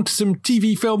 Let's move on to some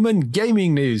TV, film and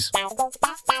gaming news.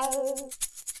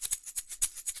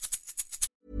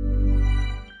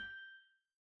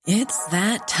 It's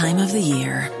that time of the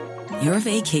year. Your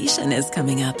vacation is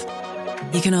coming up.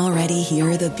 You can already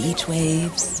hear the beach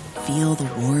waves, feel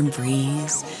the warm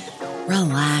breeze,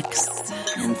 relax,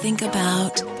 and think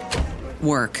about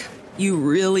work. You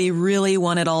really, really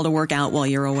want it all to work out while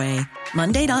you're away.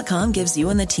 Monday.com gives you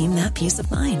and the team that peace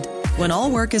of mind. When all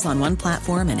work is on one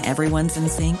platform and everyone's in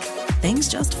sync, things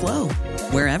just flow.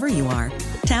 Wherever you are,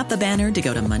 tap the banner to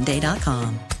go to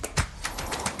Monday.com.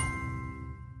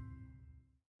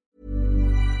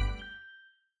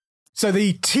 So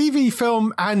the TV,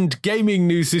 film and gaming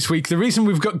news this week, the reason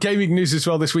we've got gaming news as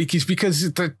well this week is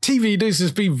because the TV news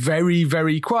has been very,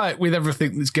 very quiet with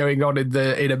everything that's going on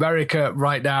in America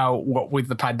right now, what with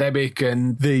the pandemic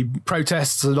and the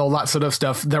protests and all that sort of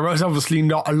stuff. There was obviously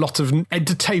not a lot of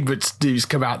entertainment news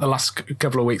come out the last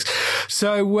couple of weeks.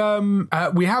 So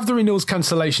we have the renewals,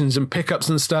 cancellations and pickups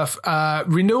and stuff.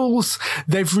 Renewals,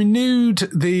 they've renewed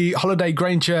the Holiday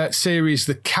Granger series,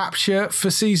 The Capture,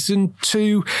 for season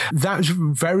 2. That was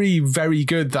very, very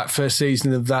good, that first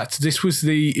season of that.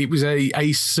 It was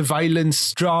a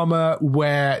surveillance drama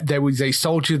where there was a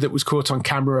soldier that was caught on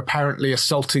camera apparently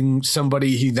assaulting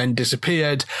somebody who then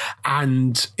disappeared,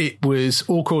 and it was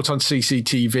all caught on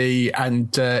CCTV,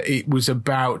 and it was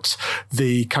about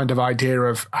the kind of idea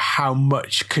of how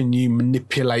much can you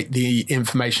manipulate the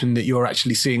information that you're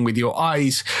actually seeing with your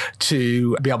eyes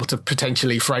to be able to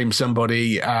potentially frame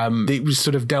somebody. It was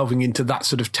sort of delving into that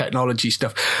sort of technology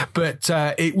stuff. But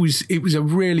it was a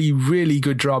really, really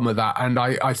good drama, that, and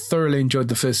I thoroughly enjoyed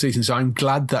the first season, so I'm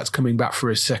glad that's coming back for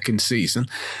a second season.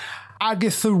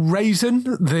 Agatha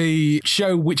Raisin, the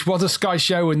show which was a Sky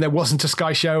show and there wasn't a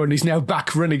Sky show and is now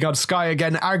back running on Sky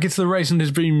again. Agatha Raisin has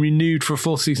been renewed for a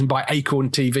full season by Acorn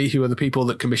TV, who are the people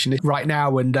that commission it right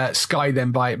now, and Sky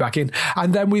then buy it back in.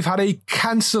 And then we've had a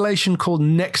cancellation called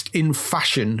Next in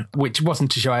Fashion, which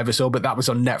wasn't a show I ever saw, but that was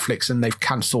on Netflix, and they've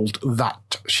cancelled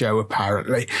that show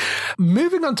apparently.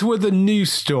 Moving on to other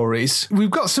news stories,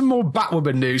 we've got some more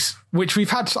Batwoman news, which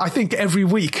we've had, I think, every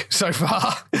week so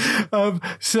far.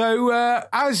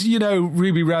 As you know,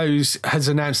 Ruby Rose has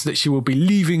announced that she will be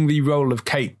leaving the role of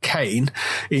Kate Kane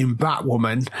in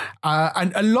Batwoman.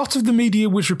 And a lot of the media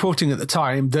was reporting at the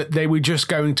time that they were just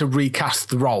going to recast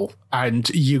the role, and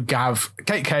you have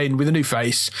Kate Kane with a new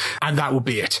face, and that will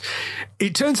be it.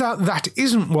 It turns out that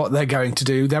isn't what they're going to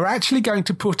do. They're actually going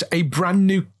to put a brand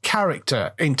new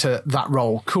character into that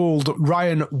role called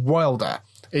Ryan Wilder.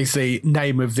 is the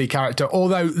name of the character,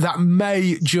 although that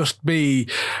may just be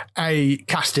a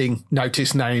casting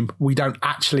notice name. We don't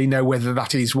actually know whether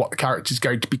that is what the character is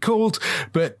going to be called,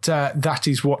 but that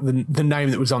is what the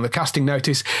name that was on the casting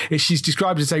notice is. She's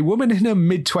described as a woman in her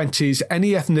mid-20s,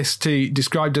 any ethnicity,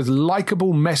 described as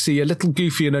likeable, messy, a little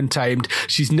goofy and untamed.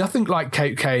 She's nothing like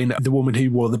Kate Kane, the woman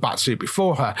who wore the batsuit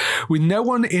before her. With no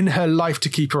one in her life to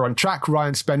keep her on track,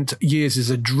 Ryan spent years as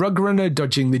a drug runner,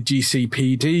 dodging the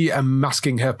GCPD and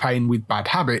masking her pain with bad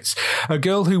habits. A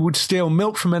girl who would steal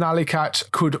milk from an alley cat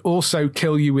could also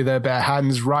kill you with her bare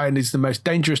hands. Ryan is the most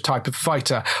dangerous type of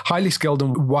fighter, highly skilled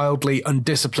and wildly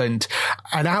undisciplined.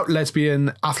 An out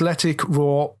lesbian, athletic,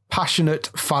 raw, passionate,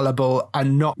 fallible,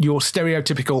 and not your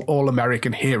stereotypical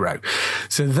all-American hero.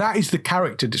 So that is the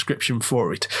character description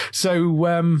for it.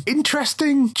 So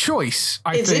interesting choice,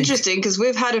 I think. It's interesting because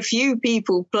we've had a few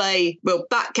people play, well,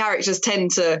 Bat characters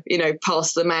tend to,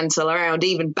 pass the mantle around.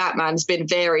 Even Batman's been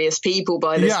various people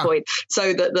by this point.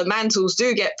 So that the mantles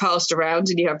do get passed around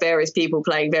and you have various people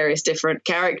playing various different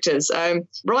characters.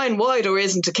 Ryan Wilder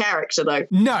isn't a character, though.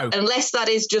 No. Unless that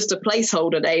is just a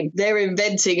placeholder name. They're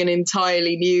inventing an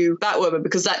entirely new Batwoman,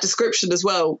 because that description as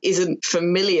well isn't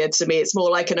familiar to me. It's more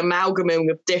like an amalgam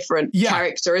of different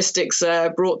characteristics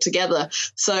brought together.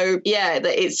 So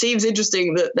it seems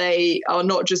interesting that they are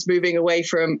not just moving away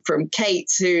from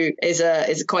Kate, who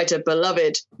is quite a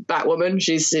beloved Batwoman.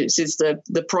 She's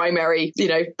the primary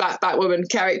Batwoman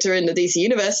character in the DC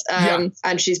universe,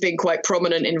 and she's been quite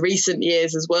prominent in recent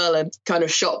years as well, and kind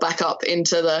of shot back up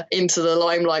into the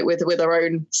limelight with her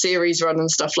own series run and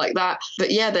stuff like that. But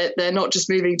they're not just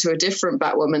moving to a different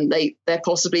Batwoman, they're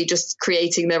possibly just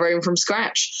creating their own from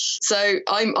scratch. So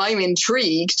I'm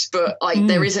intrigued, but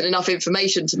there isn't enough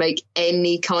information to make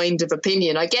any kind of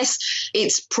opinion. I guess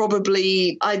it's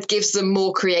probably, I'd give them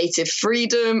more creative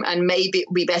freedom, and maybe it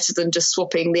would be better than just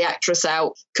swapping the actress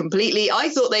out completely. I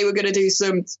thought they were going to do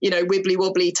some wibbly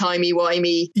wobbly,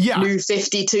 timey-wimey, New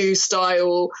 52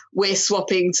 style, we're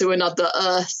swapping to another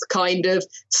Earth kind of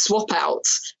swap out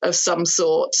of some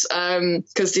sort,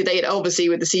 because they obviously,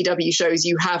 with the CW shows,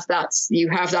 you have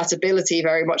that ability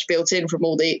very much built in from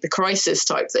all the Crisis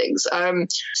type things.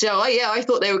 I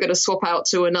thought they were going to swap out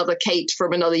to another Kate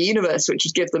from another universe, which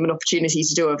would give them an opportunity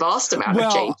to do a vast amount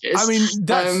of changes. I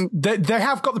mean, they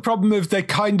have got the problem of they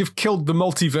kind of killed the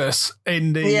multiverse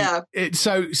in the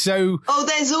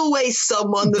there's always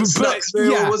someone that snuck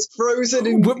through or was frozen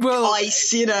in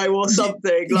ice, or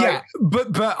something.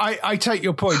 But I take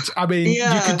your point. I mean,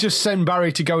 you could just send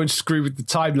Barry to go and screw with the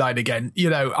timeline again.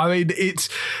 I mean,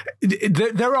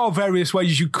 there are various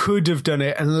ways you could have done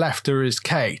it and left her as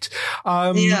Kate.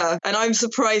 And I'm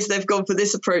surprised they've gone for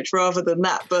this approach rather than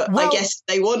that. But I guess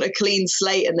they want a clean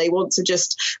slate and they want to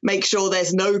just make sure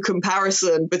there's no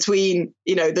comparison between,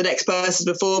 the next person's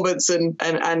performance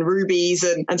and Ruby's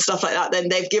and stuff like that. Then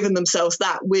they've given themselves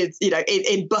that with,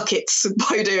 in buckets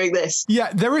by doing this.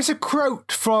 Yeah, there is a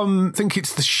quote from, I think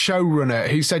it's the showrunner,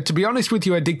 who said, "To be honest with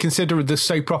you, I did consider the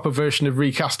soap opera version of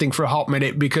recasting for a hot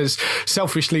minute because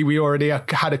selfishly we already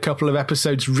had a couple of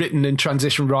episodes written in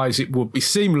Transition Rise. It would be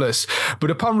seamless.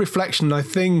 But upon reflection, I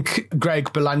think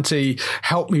Greg Berlanti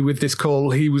helped me with this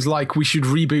call. He was like, we should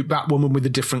reboot Batwoman with a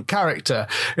different character.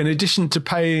 In addition to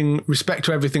paying respect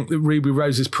to everything that Ruby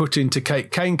Rose has put into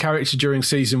Kate Kane character during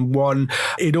season 1,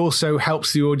 it also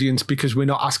helps the audience because we're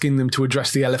not asking them to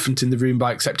address the elephant in the room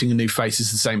by accepting a new face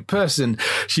as the same person."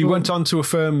 She went on to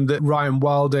affirm that Ryan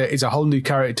Wilder is a whole new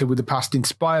character with a past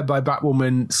inspired by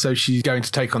Batwoman, so she's going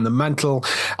to take on the mantle,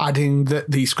 adding that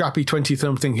the scrappy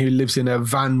 20-something who lives in a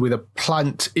van with a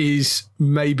plant is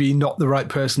maybe not the right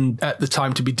person at the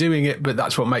time to be doing it, but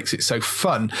that's what makes it so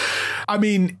fun. I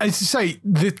mean, as you say,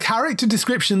 the character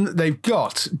description that they've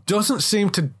got doesn't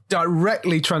seem to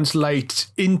directly translate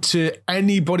into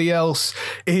anybody else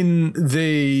in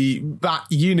the Bat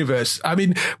universe. I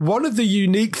mean, one of the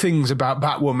unique things about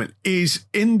Batwoman is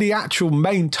in the actual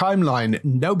main timeline,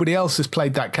 nobody else has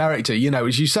played that character.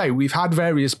 As you say, we've had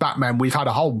various Batmen, we've had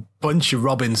a whole bunch of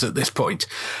Robins at this point,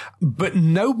 but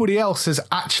nobody else has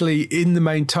actually in the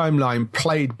main timeline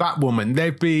played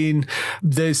Batwoman.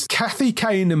 There's Kathy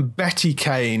Kane and Betty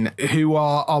Kane, who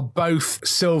are both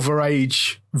Silver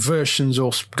Age versions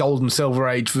or Golden Silver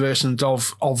Age versions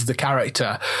of the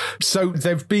character. So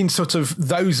they've been sort of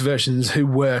those versions who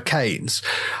were Kanes.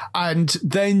 And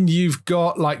then you've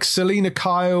got like Selena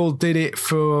Kyle did it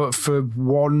for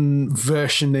one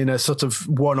version in a sort of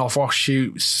one-off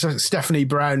offshoot. Stephanie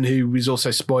Brown, who was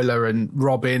also Spoiler and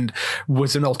Robin,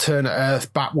 was an alternate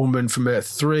Earth Batwoman from Earth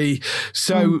 3.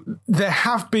 So there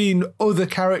have been other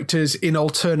characters in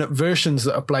alternate versions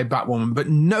that have played Batwoman, but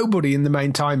nobody in the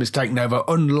main time has taken over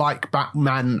unlike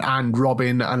Batman and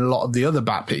Robin and a lot of the other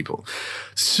Bat people.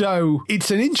 So it's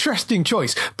an interesting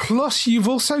choice. Plus, you've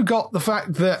also got the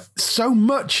fact that so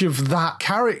much of that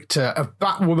character of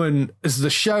Batwoman as the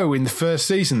show in the first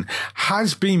season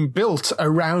has been built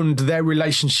around their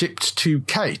relationship to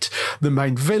Kate. The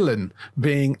main villain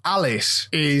being Alice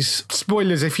is,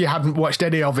 spoilers if you hadn't watched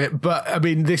any of it, but I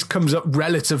mean, this comes up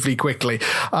relatively quickly.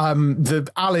 The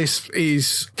Alice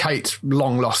is Kate's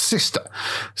long lost sister.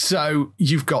 So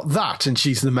you've got that, and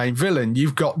she's the main villain.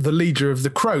 You've got the leader of the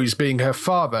Crows being her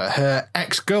father. Her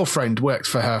ex-girlfriend works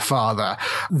for her father.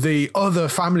 The other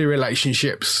family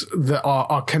relationships that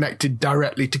are connected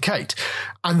directly to Kate.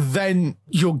 And then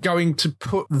you're going to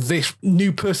put this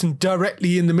new person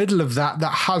directly in the middle of that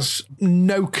has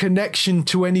no connection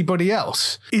to anybody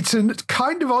else. It's a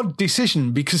kind of odd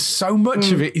decision because so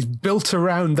much of it is built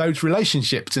around those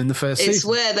relationships in the first season. It's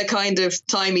where the kind of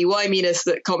timey-wiminess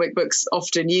that comic books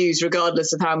often use,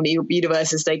 regardless of how many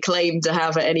universes they claim to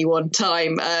have at any one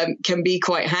time, can be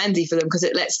quite handy for them because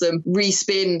it lets them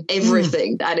respin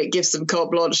everything and it gives them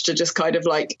carte blanche to just kind of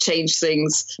like change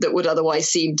things that would otherwise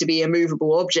seem to be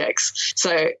immovable objects.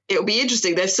 So it'll be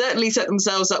interesting. They've certainly set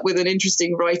themselves up with an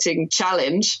interesting writing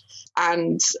challenge.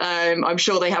 And I'm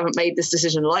sure they haven't made this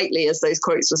decision lightly, as those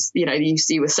quotes was,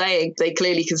 you were saying. They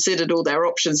clearly considered all their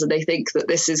options and they think that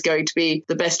this is going to be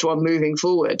the best one moving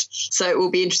forward. So it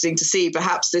will be interesting to see.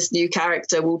 Perhaps this new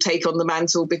character will take on the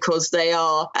mantle because they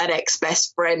are an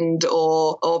ex-best friend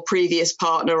or previous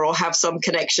partner or have some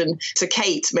connection to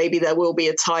Kate. Maybe there will be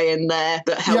a tie-in there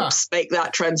that helps make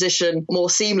that transition more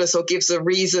seamless or gives a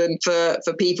reason for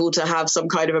people to have some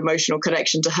kind of emotional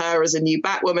connection to her as a new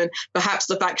Batwoman. Perhaps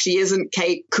the fact she isn't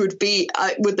Kate could be,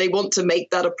 would they want to make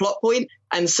that a plot point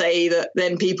and say that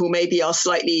then people maybe are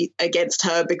slightly against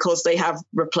her because they have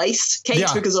replaced Kate?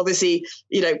 Because obviously,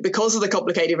 because of the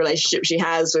complicated relationship she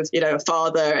has with, a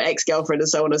father, ex-girlfriend and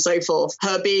so on and so forth,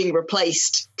 her being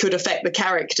replaced could affect the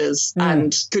characters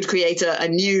and could create a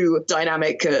new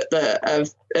dynamic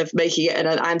of making it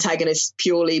an antagonist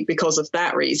purely because of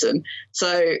that reason.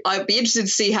 So I'd be interested to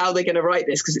see how they're going to write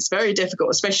this because it's very difficult,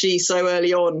 especially so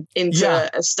early on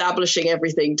into establishing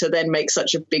everything to then make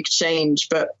such a big change.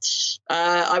 But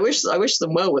I wish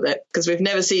them well with it because we've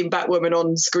never seen Batwoman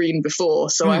on screen before.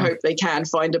 So I hope they can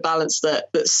find a balance that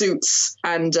suits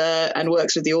and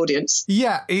works with the audience.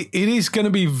 Yeah, it is going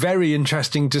to be very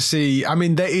interesting to see. I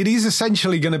mean, it is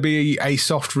essentially going to be a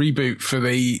soft reboot for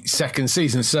the second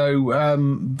season.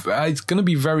 So it's going to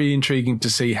be very intriguing to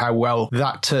see how well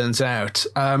that turns out.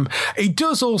 It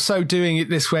does also, doing it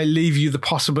this way, leave you the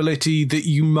possibility that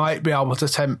you might be able to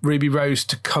tempt Ruby Rose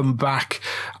to come back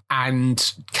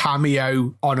and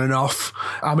cameo on and off.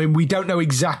 I mean, we don't know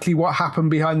exactly what happened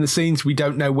behind the scenes. We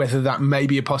don't know whether that may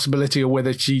be a possibility or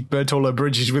whether she burnt all her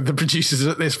bridges with the producers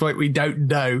at this point. We don't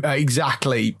know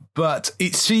exactly. But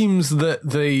it seems that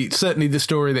certainly the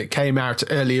story that came out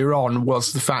earlier on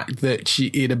was the fact that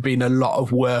it had been a lot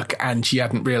of work and she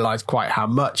hadn't realised quite how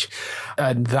much.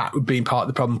 And that would be part of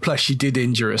the problem. Plus, she did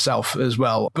injure herself as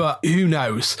well. But who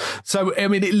knows? So, I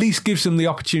mean, at least gives them the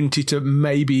opportunity to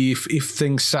maybe, if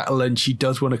things settle and she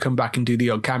does want to come back and do the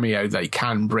odd cameo, they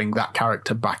can bring that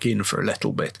character back in for a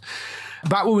little bit.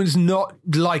 Batwoman's not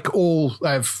like all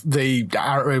of the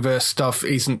Arrowverse stuff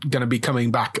isn't going to be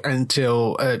coming back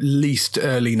until at least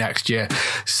early next year.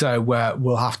 So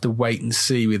we'll have to wait and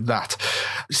see with that.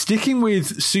 Sticking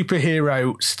with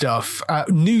superhero stuff,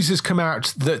 news has come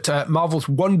out that Marvel's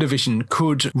WandaVision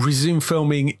could resume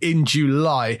filming in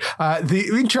July.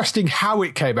 Interesting how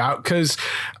it came out, because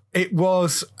it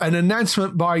was an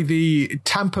announcement by the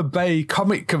Tampa Bay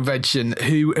Comic Convention,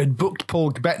 who had booked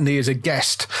Paul Bettany as a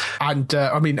guest. And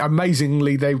I mean,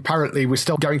 amazingly, they apparently were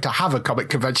still going to have a comic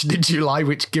convention in July,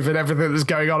 which, given everything that's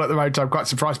going on at the moment, I'm quite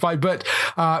surprised by. But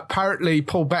apparently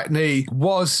Paul Bettany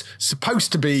was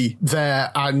supposed to be there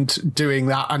and doing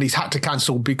that, and he's had to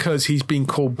cancel because he's been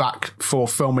called back for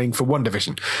filming for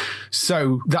WandaVision.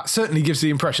 So that certainly gives the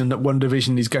impression that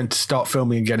WandaVision is going to start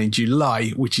filming again in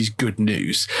July, which is good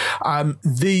news.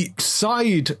 The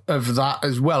side of that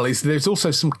as well is there's also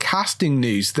some casting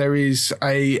news. There is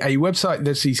a website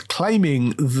that is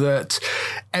claiming that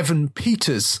Evan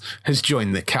Peters has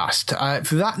joined the cast.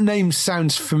 That name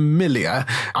sounds familiar.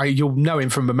 You'll know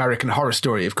him from American Horror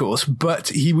Story, of course, but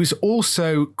he was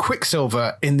also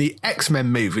Quicksilver in the X-Men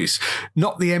movies.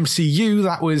 Not the MCU,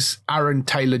 that was Aaron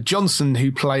Taylor Johnson,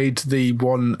 who played the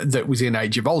one that was in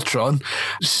Age of Ultron.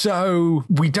 So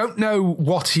we don't know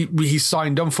what he's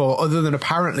signed on for, other than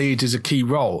apparently it is a key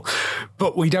role.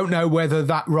 But we don't know whether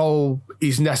that role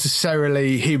is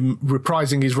necessarily him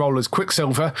reprising his role as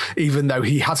Quicksilver, even though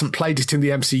he hasn't played it in the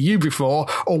MCU before,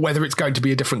 or whether it's going to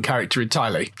be a different character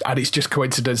entirely. And it's just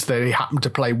coincidence that he happened to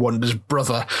play Wanda's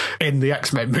brother in the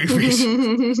X-Men movies.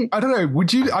 I don't know,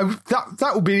 would you...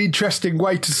 that would be an interesting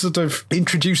way to sort of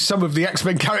introduce some of the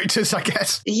X-Men characters, I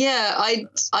guess. Yeah,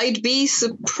 I'd be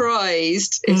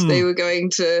surprised if they were going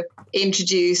to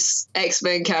introduce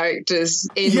X-Men characters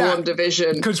in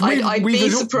WandaVision. Because I'd be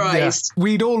surprised. Yeah,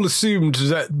 we'd all assumed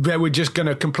that they were just going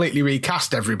to completely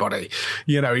recast everybody,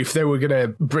 you know, if they were going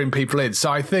to bring people in.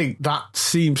 So I think that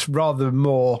seems rather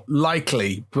more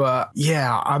likely. But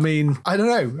yeah, I mean, I don't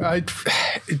know.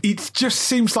 It just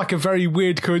seems like a very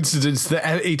weird coincidence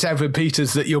that it's Evan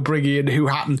Peters that you're bringing in, who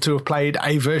happened to have played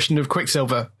a version of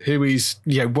Quicksilver, who is,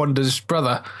 you know, Wanda's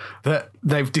brother, that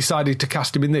they've decided to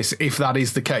cast him in this, if that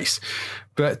is the case.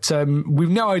 But we've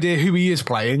no idea who he is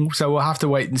playing, so we'll have to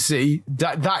wait and see.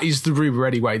 That is the rumour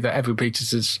anyway, that Evan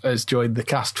Peters has joined the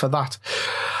cast for that.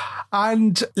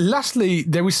 And lastly,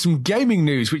 there was some gaming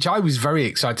news, which I was very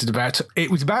excited about.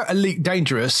 It was about Elite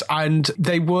Dangerous, and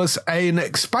there was an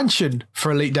expansion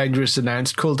for Elite Dangerous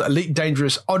announced called Elite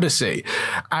Dangerous Odyssey.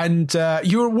 And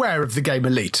you're aware of the game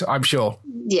Elite, I'm sure.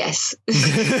 Yes.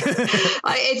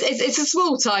 It's a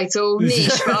small title,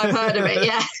 niche, but I've heard of it,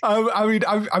 yeah. I mean,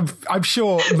 I'm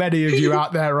sure many of you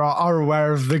out there are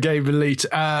aware of the game Elite.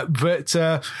 But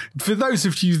for those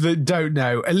of you that don't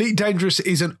know, Elite Dangerous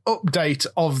is an update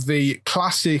of the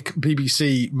classic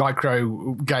BBC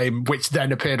micro game, which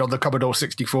then appeared on the Commodore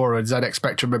 64 and ZX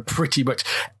Spectrum, and pretty much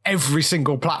every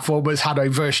single platform has had a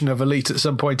version of Elite at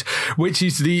some point, which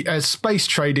is the space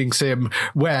trading sim,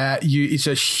 where it's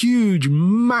a huge,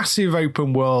 massive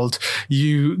open world.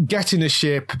 You get in a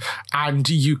ship and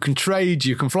you can trade,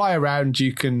 you can fly around,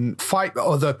 you can fight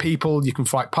other people, you can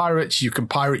fight pirates, you can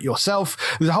pirate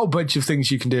yourself. There's a whole bunch of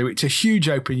things you can do. It's a huge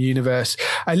open universe.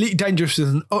 Elite Dangerous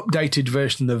is an updated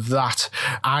version of that,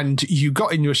 and you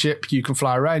got in your ship, you can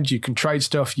fly around, you can trade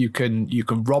stuff, you can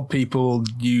rob people,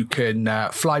 you can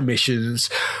fly missions.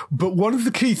 But one of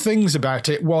the key things about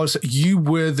it was you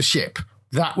were the ship.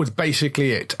 That was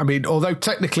basically it. I mean, although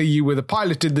technically you were the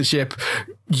pilot in the ship,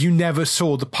 you never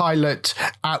saw the pilot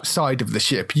outside of the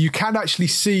ship. You can actually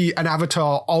see an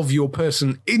avatar of your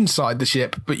person inside the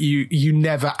ship, but you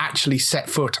never actually set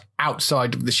foot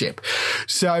outside of the ship.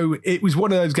 So it was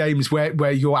one of those games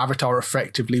where your avatar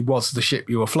effectively was the ship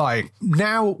you were flying.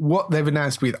 Now, what they've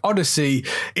announced with Odyssey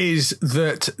is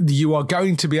that you are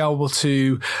going to be able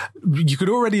to, you could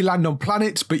already land on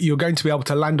planets, but you're going to be able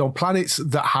to land on planets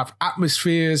that have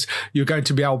atmospheres. You're going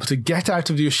to be able to get out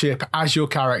of your ship as your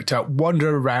character,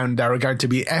 wander around. There are going to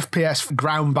be FPS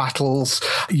ground battles.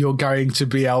 You're going to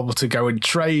be able to go and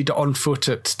trade on foot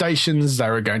at stations.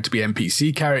 There are going to be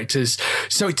NPC characters.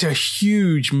 So it's a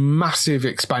huge, massive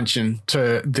expansion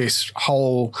to this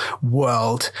whole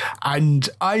world. And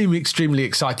I'm extremely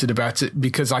excited about it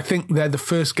because I think they're the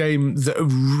first game that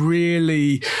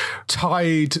really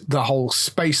tied the whole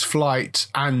space flight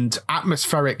and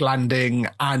atmospheric landing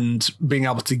and being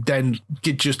able to then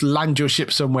just land your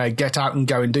ship somewhere, get out and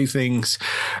go and do things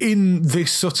in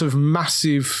this sort of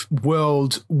massive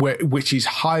world which is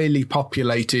highly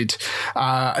populated.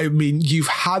 I mean, you've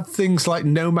had things like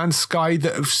No Man's Sky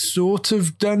that have sort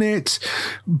of done it,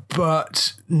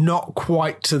 but not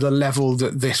quite to the level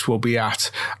that this will be at.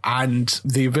 And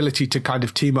the ability to kind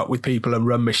of team up with people and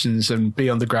run missions and be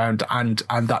on the ground and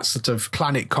that sort of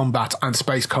planet combat and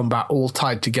space combat all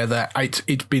tied together.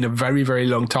 It's been a very, very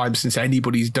long time since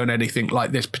anybody's done anything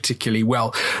like this particularly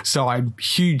well. So I'm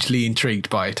hugely intrigued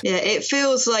by it. Yeah, it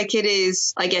feels like it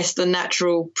is, I guess, the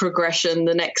natural progression,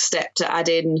 the next step to add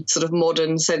in sort of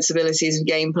modern sensibilities of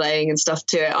game playing and stuff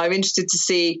to it. I'm interested to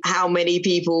see how many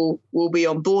people will be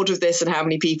on board with this and how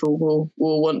many people will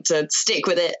want to stick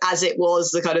with it as it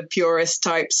was, the kind of purist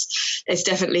types. It's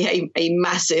definitely a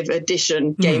massive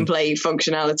addition gameplay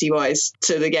functionality wise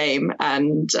to the game.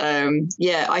 And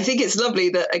I think it's lovely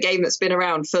that a game that's been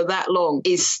around for that long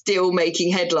is still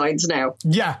making headlines now.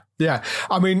 Yeah.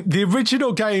 I mean, the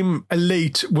original game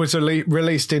Elite was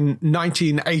released in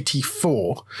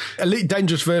 1984. Elite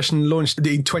Dangerous version launched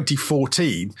in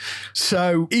 2014.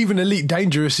 So even Elite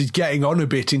Dangerous is getting on a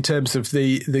bit in terms of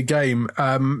the game.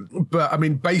 But I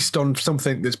mean, based on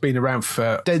something that's been around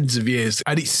for tens of years,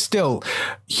 and it's still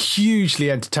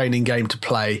hugely entertaining game to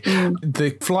play.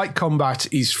 The flight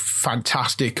combat is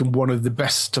fantastic and one of the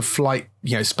best of flight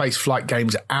space flight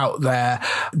games out there.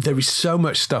 There is so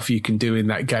much stuff you can do in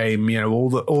that game. All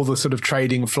the sort of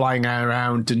trading, flying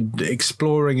around and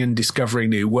exploring and discovering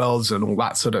new worlds and all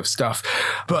that sort of stuff.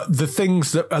 But the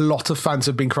things that a lot of fans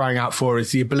have been crying out for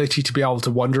is the ability to be able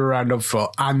to wander around on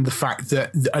foot, and the fact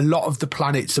that a lot of the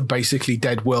planets are basically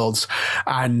dead worlds,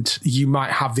 and you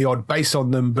might have the odd base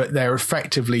on them, but they're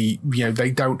effectively,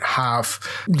 they don't have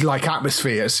like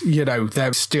atmospheres,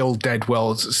 they're still dead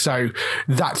worlds. So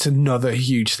that's another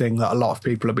huge thing that a lot of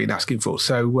people have been asking for.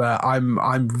 So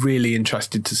I'm really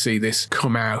interested to see this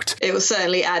come out. It will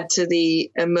certainly add to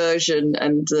the immersion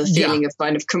and the feeling of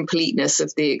kind of completeness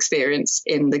of the experience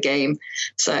in the game.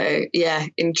 So yeah,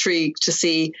 intrigued to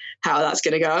see how that's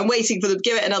going to go. I'm waiting for them to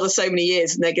give it another so many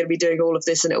years and they're going to be doing all of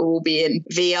this and it will all be in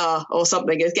VR or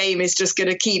something. The game is just going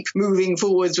to keep moving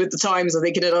forwards with the times. I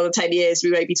think in another 10 years,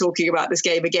 we may be talking about this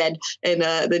game again in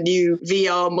the new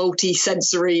VR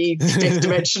multi-sensory fifth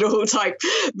dimensional type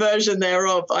version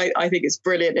thereof. I think it's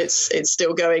brilliant. It's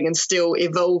still going and still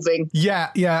evolving. Yeah.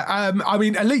 I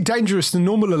mean, Elite Dangerous, the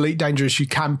normal Elite Dangerous you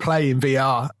can play in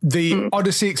VR. The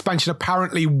Odyssey expansion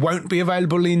apparently won't be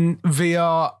available in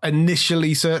VR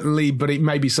initially, certainly, but it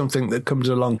may be something that comes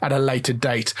along at a later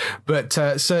date. But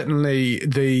certainly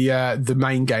the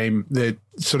main game, the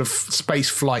sort of space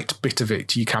flight bit of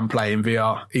it, you can play in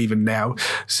VR even now.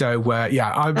 So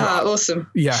awesome.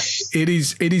 Yeah, it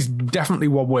is definitely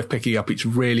one worth picking up. It's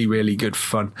really, really good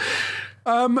fun.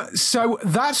 So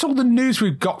that's all the news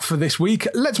we've got for this week.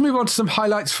 Let's move on to some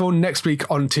highlights for next week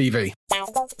on TV.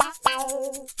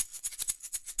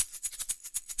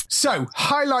 So,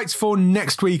 highlights for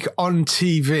next week on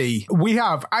TV. We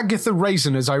have Agatha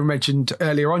Raisin, as I mentioned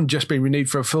earlier on, just been renewed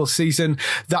for a full season.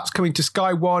 That's coming to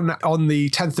Sky One on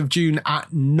the 10th of June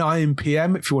at 9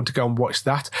 p.m. if you want to go and watch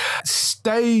that.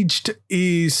 Staged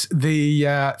is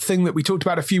the thing that we talked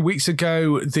about a few weeks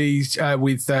ago,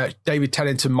 with David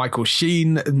Tennant and Michael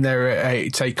Sheen. And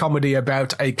it's a comedy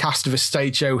about a cast of a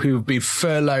stage show who've been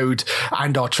furloughed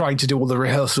and are trying to do all the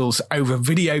rehearsals over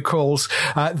video calls.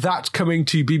 That's coming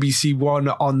to BBC One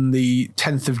on the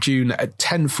 10th of June at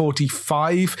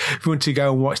 10:45. If you want to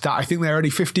go and watch that, I think they're only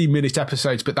 15-minute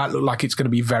episodes, but that looked like it's going to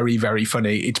be very, very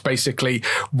funny. It's basically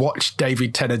watch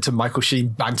David Tennant and Michael Sheen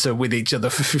banter with each other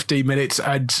for 15 minutes,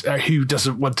 and who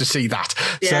doesn't want to see that?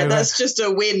 Yeah, so, that's just a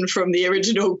win from the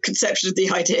original conception of the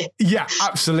idea. Yeah,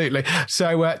 absolutely. So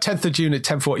 10th of June at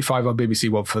 10:45 on BBC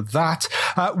One for that.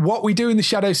 What We Do in the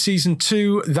Shadows Season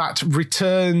 2, that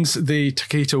returns the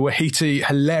Taika Waititi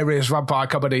hilarious vampire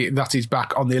comedy. That is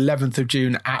back on the 11th of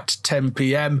June at 10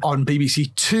 p.m. on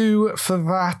BBC Two for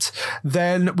that.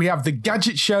 Then we have The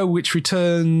Gadget Show, which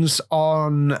returns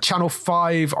on Channel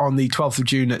 5 on the 12th of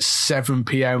June at 7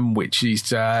 p.m, which is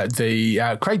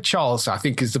the Craig Charles, I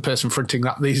think, is the person fronting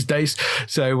that these days.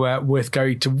 So worth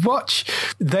going to watch.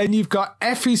 Then you've got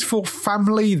F is for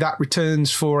Family. That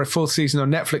returns for a full season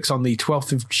on Netflix on the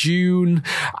 12th of June.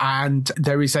 And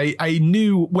there is a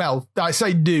new, well, I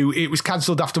say new, it was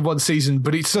cancelled after one season,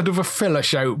 but it's sort of a filler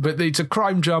show, but it's a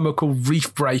crime drama called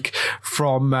Reef Break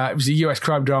from, it was a US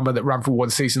crime drama that ran for one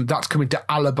season. That's coming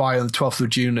to Alibi on the 12th of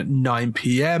June at 9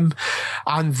 p.m.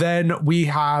 And then we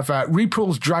have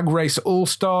RuPaul's Drag Race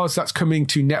All-Stars. That's coming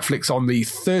to Netflix on the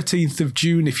 13th of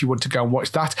June if you want to go and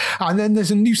watch that. And then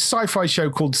there's a new sci-fi show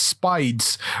called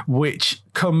Spides, which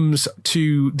comes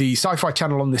to the Sci-Fi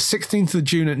Channel on the 16th of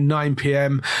June at 9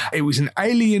 p.m. It was an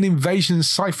alien invasion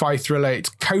sci-fi thriller. It's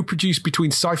co-produced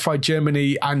between Sci-Fi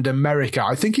Germany and America.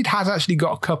 I think it has actually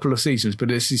got a couple of seasons, but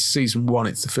this is season one.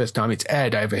 It's the first time it's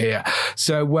aired over here.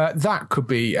 So that could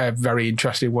be a very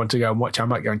interesting one to go and watch. I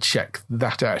might go and check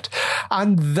that out.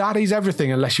 And that is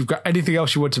everything, unless you've got anything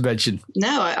else you want to mention.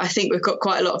 No, I think we've got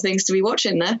quite a lot of things to be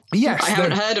watching there. Yes. I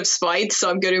haven't heard of Spides, so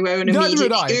I'm going to go and immediately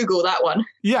Google that one.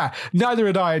 Yeah, neither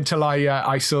had I until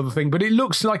I saw the thing, but it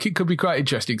looks like it could be quite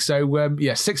interesting. So,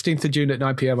 16th of June at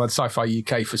 9 p.m. on Sci-Fi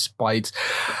UK for Spides.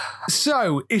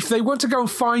 So, if they want to go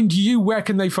and find you, where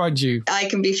can they find you? I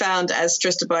can be found as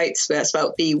Trista Bytes, that's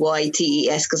spelled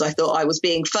BYTES, because I thought I was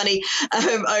being funny,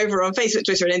 over on Facebook,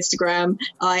 Twitter, and Instagram.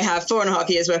 I have 4.5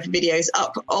 years worth of videos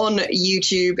up on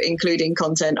YouTube, including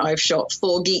content I've shot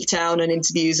for Geektown and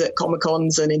interviews at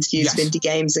Comic-Cons and interviews of indie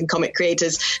games and comic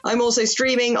creators. I'm also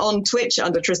streaming on Twitch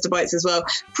under Trista Bytes as well,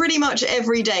 pretty much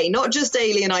every day, not just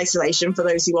Alien Isolation for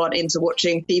those who aren't into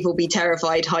watching people be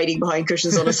terrified hiding behind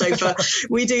cushions on a sofa.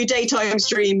 We do daily daytime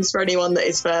streams for anyone that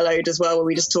is furloughed as well, where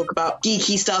we just talk about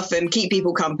geeky stuff and keep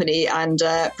people company and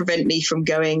prevent me from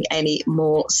going any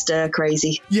more stir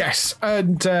crazy. Yes,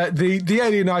 and the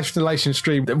Alien Isolation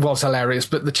stream was hilarious,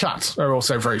 but the chats are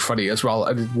also very funny as well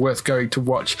and worth going to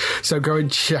watch. So go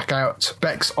and check out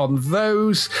Bex on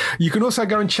those. You can also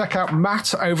go and check out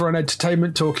Matt over on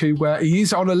Entertainment Talk, who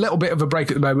he's on a little bit of a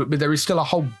break at the moment, but there is still a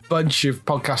whole bunch of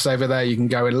podcasts over there you can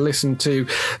go and listen to.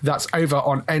 That's over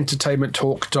on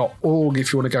entertainmenttalk.org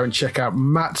if you want to go and check out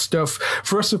Matt's stuff.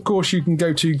 For us, of course, you can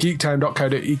go to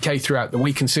geektown.co.uk throughout the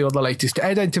week and see all the latest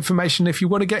Ed information. If you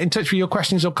want to get in touch with your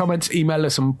questions or comments, email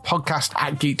us on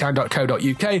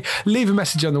podcast@geektown.co.uk. Leave a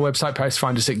message on the website post.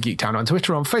 Find us at Geektown on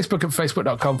Twitter, on Facebook at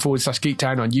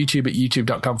facebook.com/Geektown, on YouTube at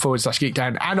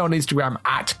youtube.com/Geektown, and on Instagram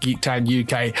at Geektown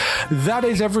UK. That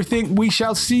is everything. We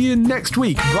shall see you next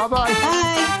week. Bye-bye.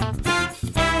 Bye.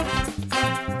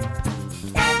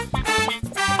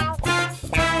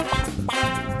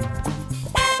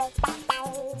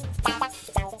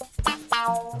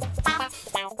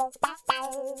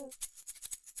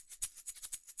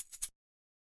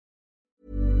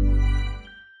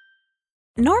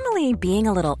 Normally, being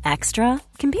a little extra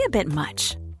can be a bit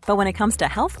much, but when it comes to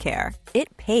healthcare,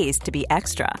 it pays to be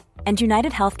extra. And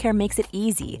United Healthcare makes it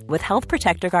easy with Health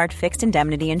Protector Guard fixed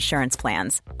indemnity insurance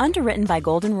plans. Underwritten by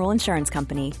Golden Rule Insurance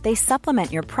Company, they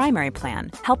supplement your primary plan,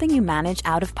 helping you manage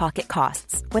out-of-pocket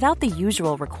costs without the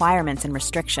usual requirements and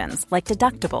restrictions like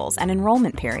deductibles and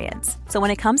enrollment periods. So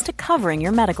when it comes to covering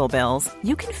your medical bills,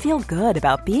 you can feel good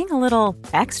about being a little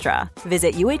extra.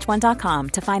 Visit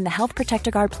UH1.com to find the Health Protector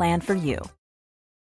Guard plan for you.